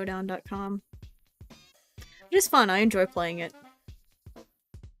playpokemonshowdown.com. It is fun. I enjoy playing it.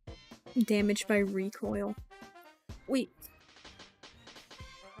 Damaged by recoil. Wait.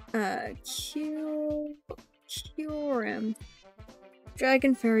 Kyurem.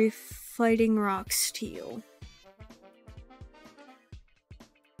 Dragon Fairy Fighting Rock Steel.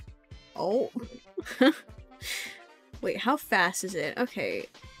 Oh. Wait, how fast is it? Okay.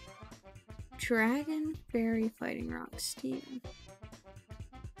 Dragon Fairy Fighting Rock Steel.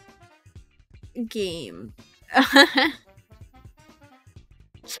 Game.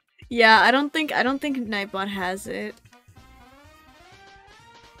 Yeah, I don't think Nightbot has it.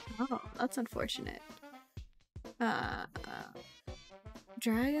 Oh, that's unfortunate.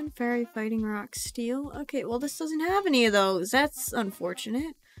 Dragon Fairy Fighting Rock Steel? Okay, well this doesn't have any of those. That's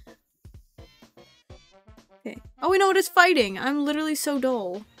unfortunate. Okay. Oh, we know what it's fighting. I'm literally so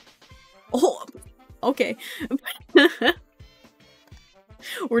dull. Oh, okay.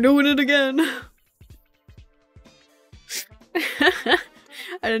 We're doing it again.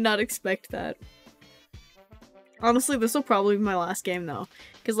 I did not expect that. Honestly, this will probably be my last game though.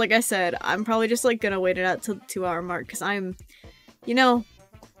 Because like I said, I'm probably just like gonna wait it out till the 2-hour mark. Because I'm, you know,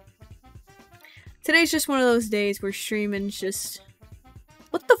 today's just one of those days where streaming's just...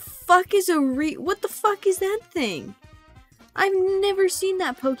 What the fuck is what the fuck is that thing? I've never seen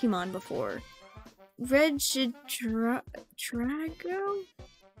that Pokemon before. Regidrago?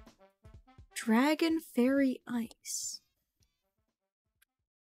 Dragon Fairy Ice.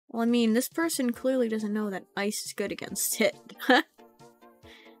 Well, I mean, this person clearly doesn't know that ice is good against it.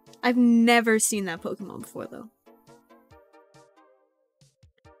 I've never seen that Pokemon before, though.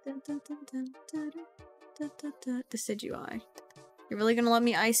 Decidueye. You're really gonna let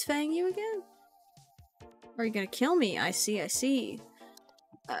me Ice Fang you again? Or are you gonna kill me? I see, I see.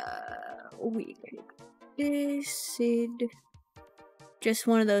 Wait. Decid. Just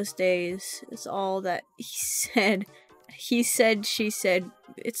one of those days. It's all that he said. He said, she said.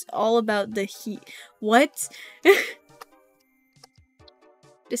 It's all about the heat. What?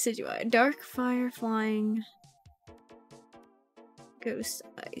 Decidueye. Dark Fire Flying Ghost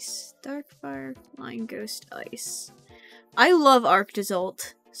Ice. Dark Fire Flying Ghost Ice. I love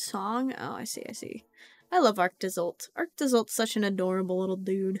Arctozolt. Song? Oh, I see, I see. I love Arctozolt. Arctozolt's such an adorable little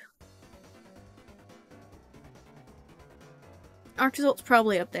dude. Arctozolt's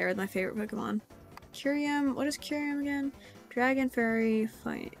probably up there with my favorite Pokemon. Kyurem, what is Kyurem again? Dragon Fairy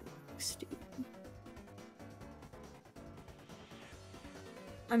Fighting Steel.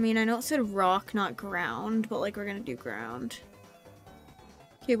 I mean, I know it said rock, not ground, but like we're gonna do ground.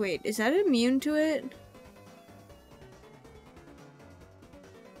 Okay, wait, is that immune to it?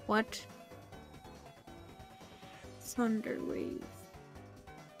 What? Thunder Wave.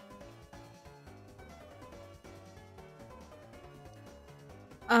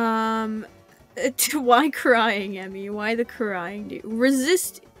 Why crying, Emmy? Why the crying, dude?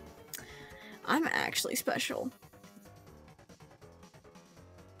 Resist. I'm actually special.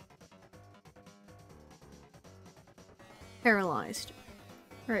 Paralyzed.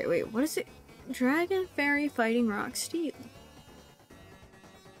 Alright, wait, what is it? Dragon Fairy Fighting Rock Steel.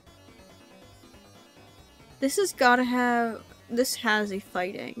 This has gotta have... This has a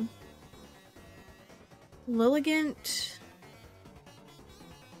fighting. Lilligant...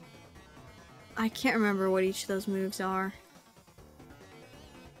 I can't remember what each of those moves are.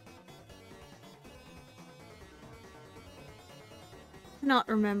 Not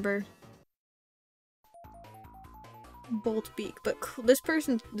remember. Bolt Beak, but this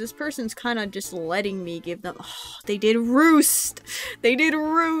person's kind of just letting me give them. Oh, they did roost. They did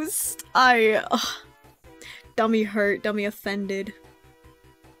roost. Dummy hurt. Dummy offended.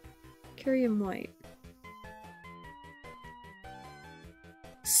 Kyurem White.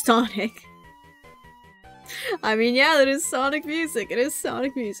 Sonic. I mean, yeah, that is Sonic music. It is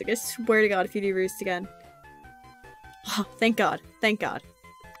Sonic music. I swear to God, if you do roost again. Oh, thank God. Thank God.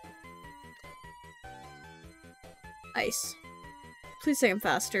 Ice. Please say I'm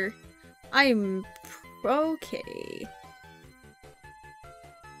faster. I'm okay.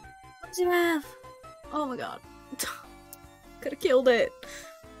 What do you have? Oh my God. Could have killed it.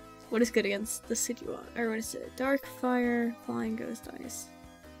 What is good against the city one? Or what is it? Dark fire, flying ghost ice.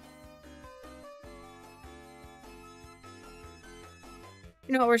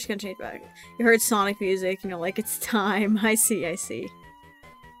 You know what, we're just gonna change back. You heard Sonic music, you know, like it's time. I see, I see.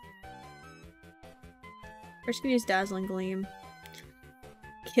 We're just gonna use Dazzling Gleam.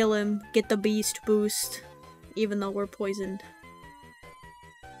 Kill him, get the beast boost, even though we're poisoned.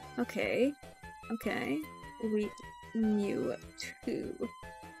 Okay. Okay. We Mewtwo.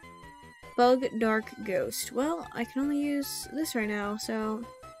 Bug, Dark, Ghost. Well, I can only use this right now, so...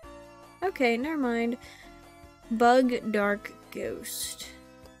 Okay, never mind. Bug, Dark, Ghost.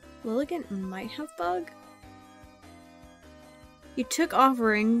 Lilligant might have Bug? You took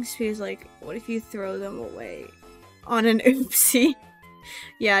offerings because, like, what if you throw them away on an oopsie?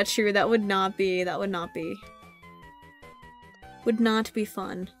 Yeah, true, that would not be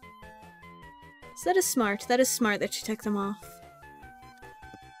fun. So that is smart that you took them off.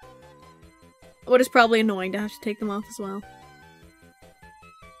 What is probably annoying to have to take them off as well.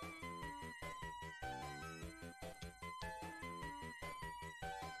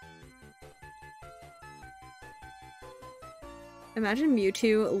 Imagine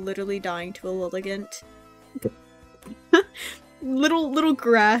Mewtwo literally dying to a Lilligant. little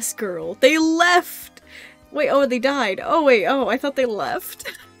grass girl. They left! Wait, oh, they died. Oh, wait, oh, I thought they left.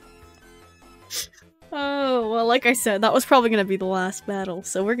 Oh, well, like I said, that was probably gonna be the last battle,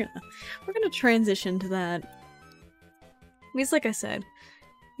 so we're gonna transition to that. Because, like I said,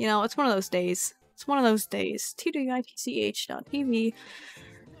 you know, it's one of those days. It's one of those days. twitch.tv.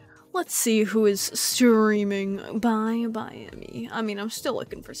 Let's see who is streaming by Emmy. I mean, I'm still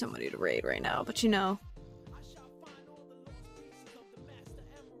looking for somebody to raid right now, but you know.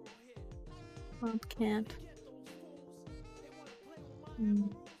 I can't.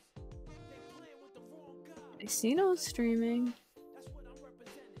 Dicino's streaming.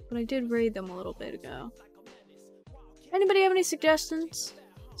 But I did raid them a little bit ago. Anybody have any suggestions?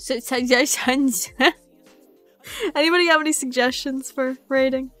 Suggestions? Anybody have any suggestions for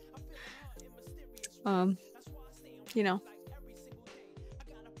raiding? You know.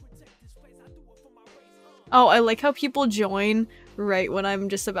 Oh, I like how people join right when I'm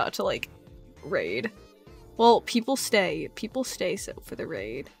just about to, like, raid. Well, people stay so for the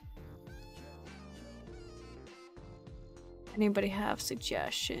raid. Anybody have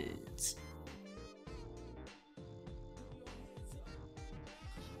suggestions?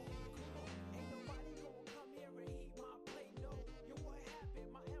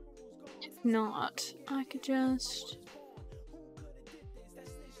 If not, I could just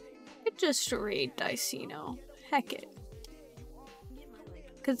raid Dicino. Heck it.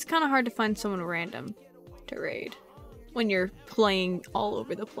 Because it's kind of hard to find someone random to raid when you're playing all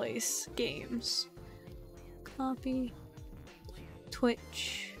over the place games. Copy.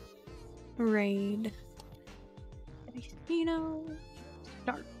 Twitch. Raid. Dicino.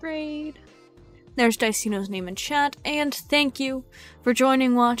 Start raid. There's Dicino's name in chat, and thank you for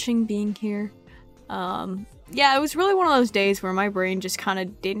joining, watching, being here. Yeah, it was really one of those days where my brain just kind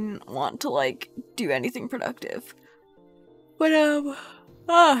of didn't want to, like, do anything productive. But, oh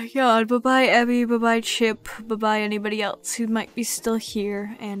god, bye-bye Abby, bye-bye Chip, bye-bye anybody else who might be still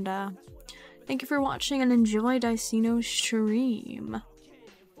here, and, thank you for watching and enjoy Dicino's stream.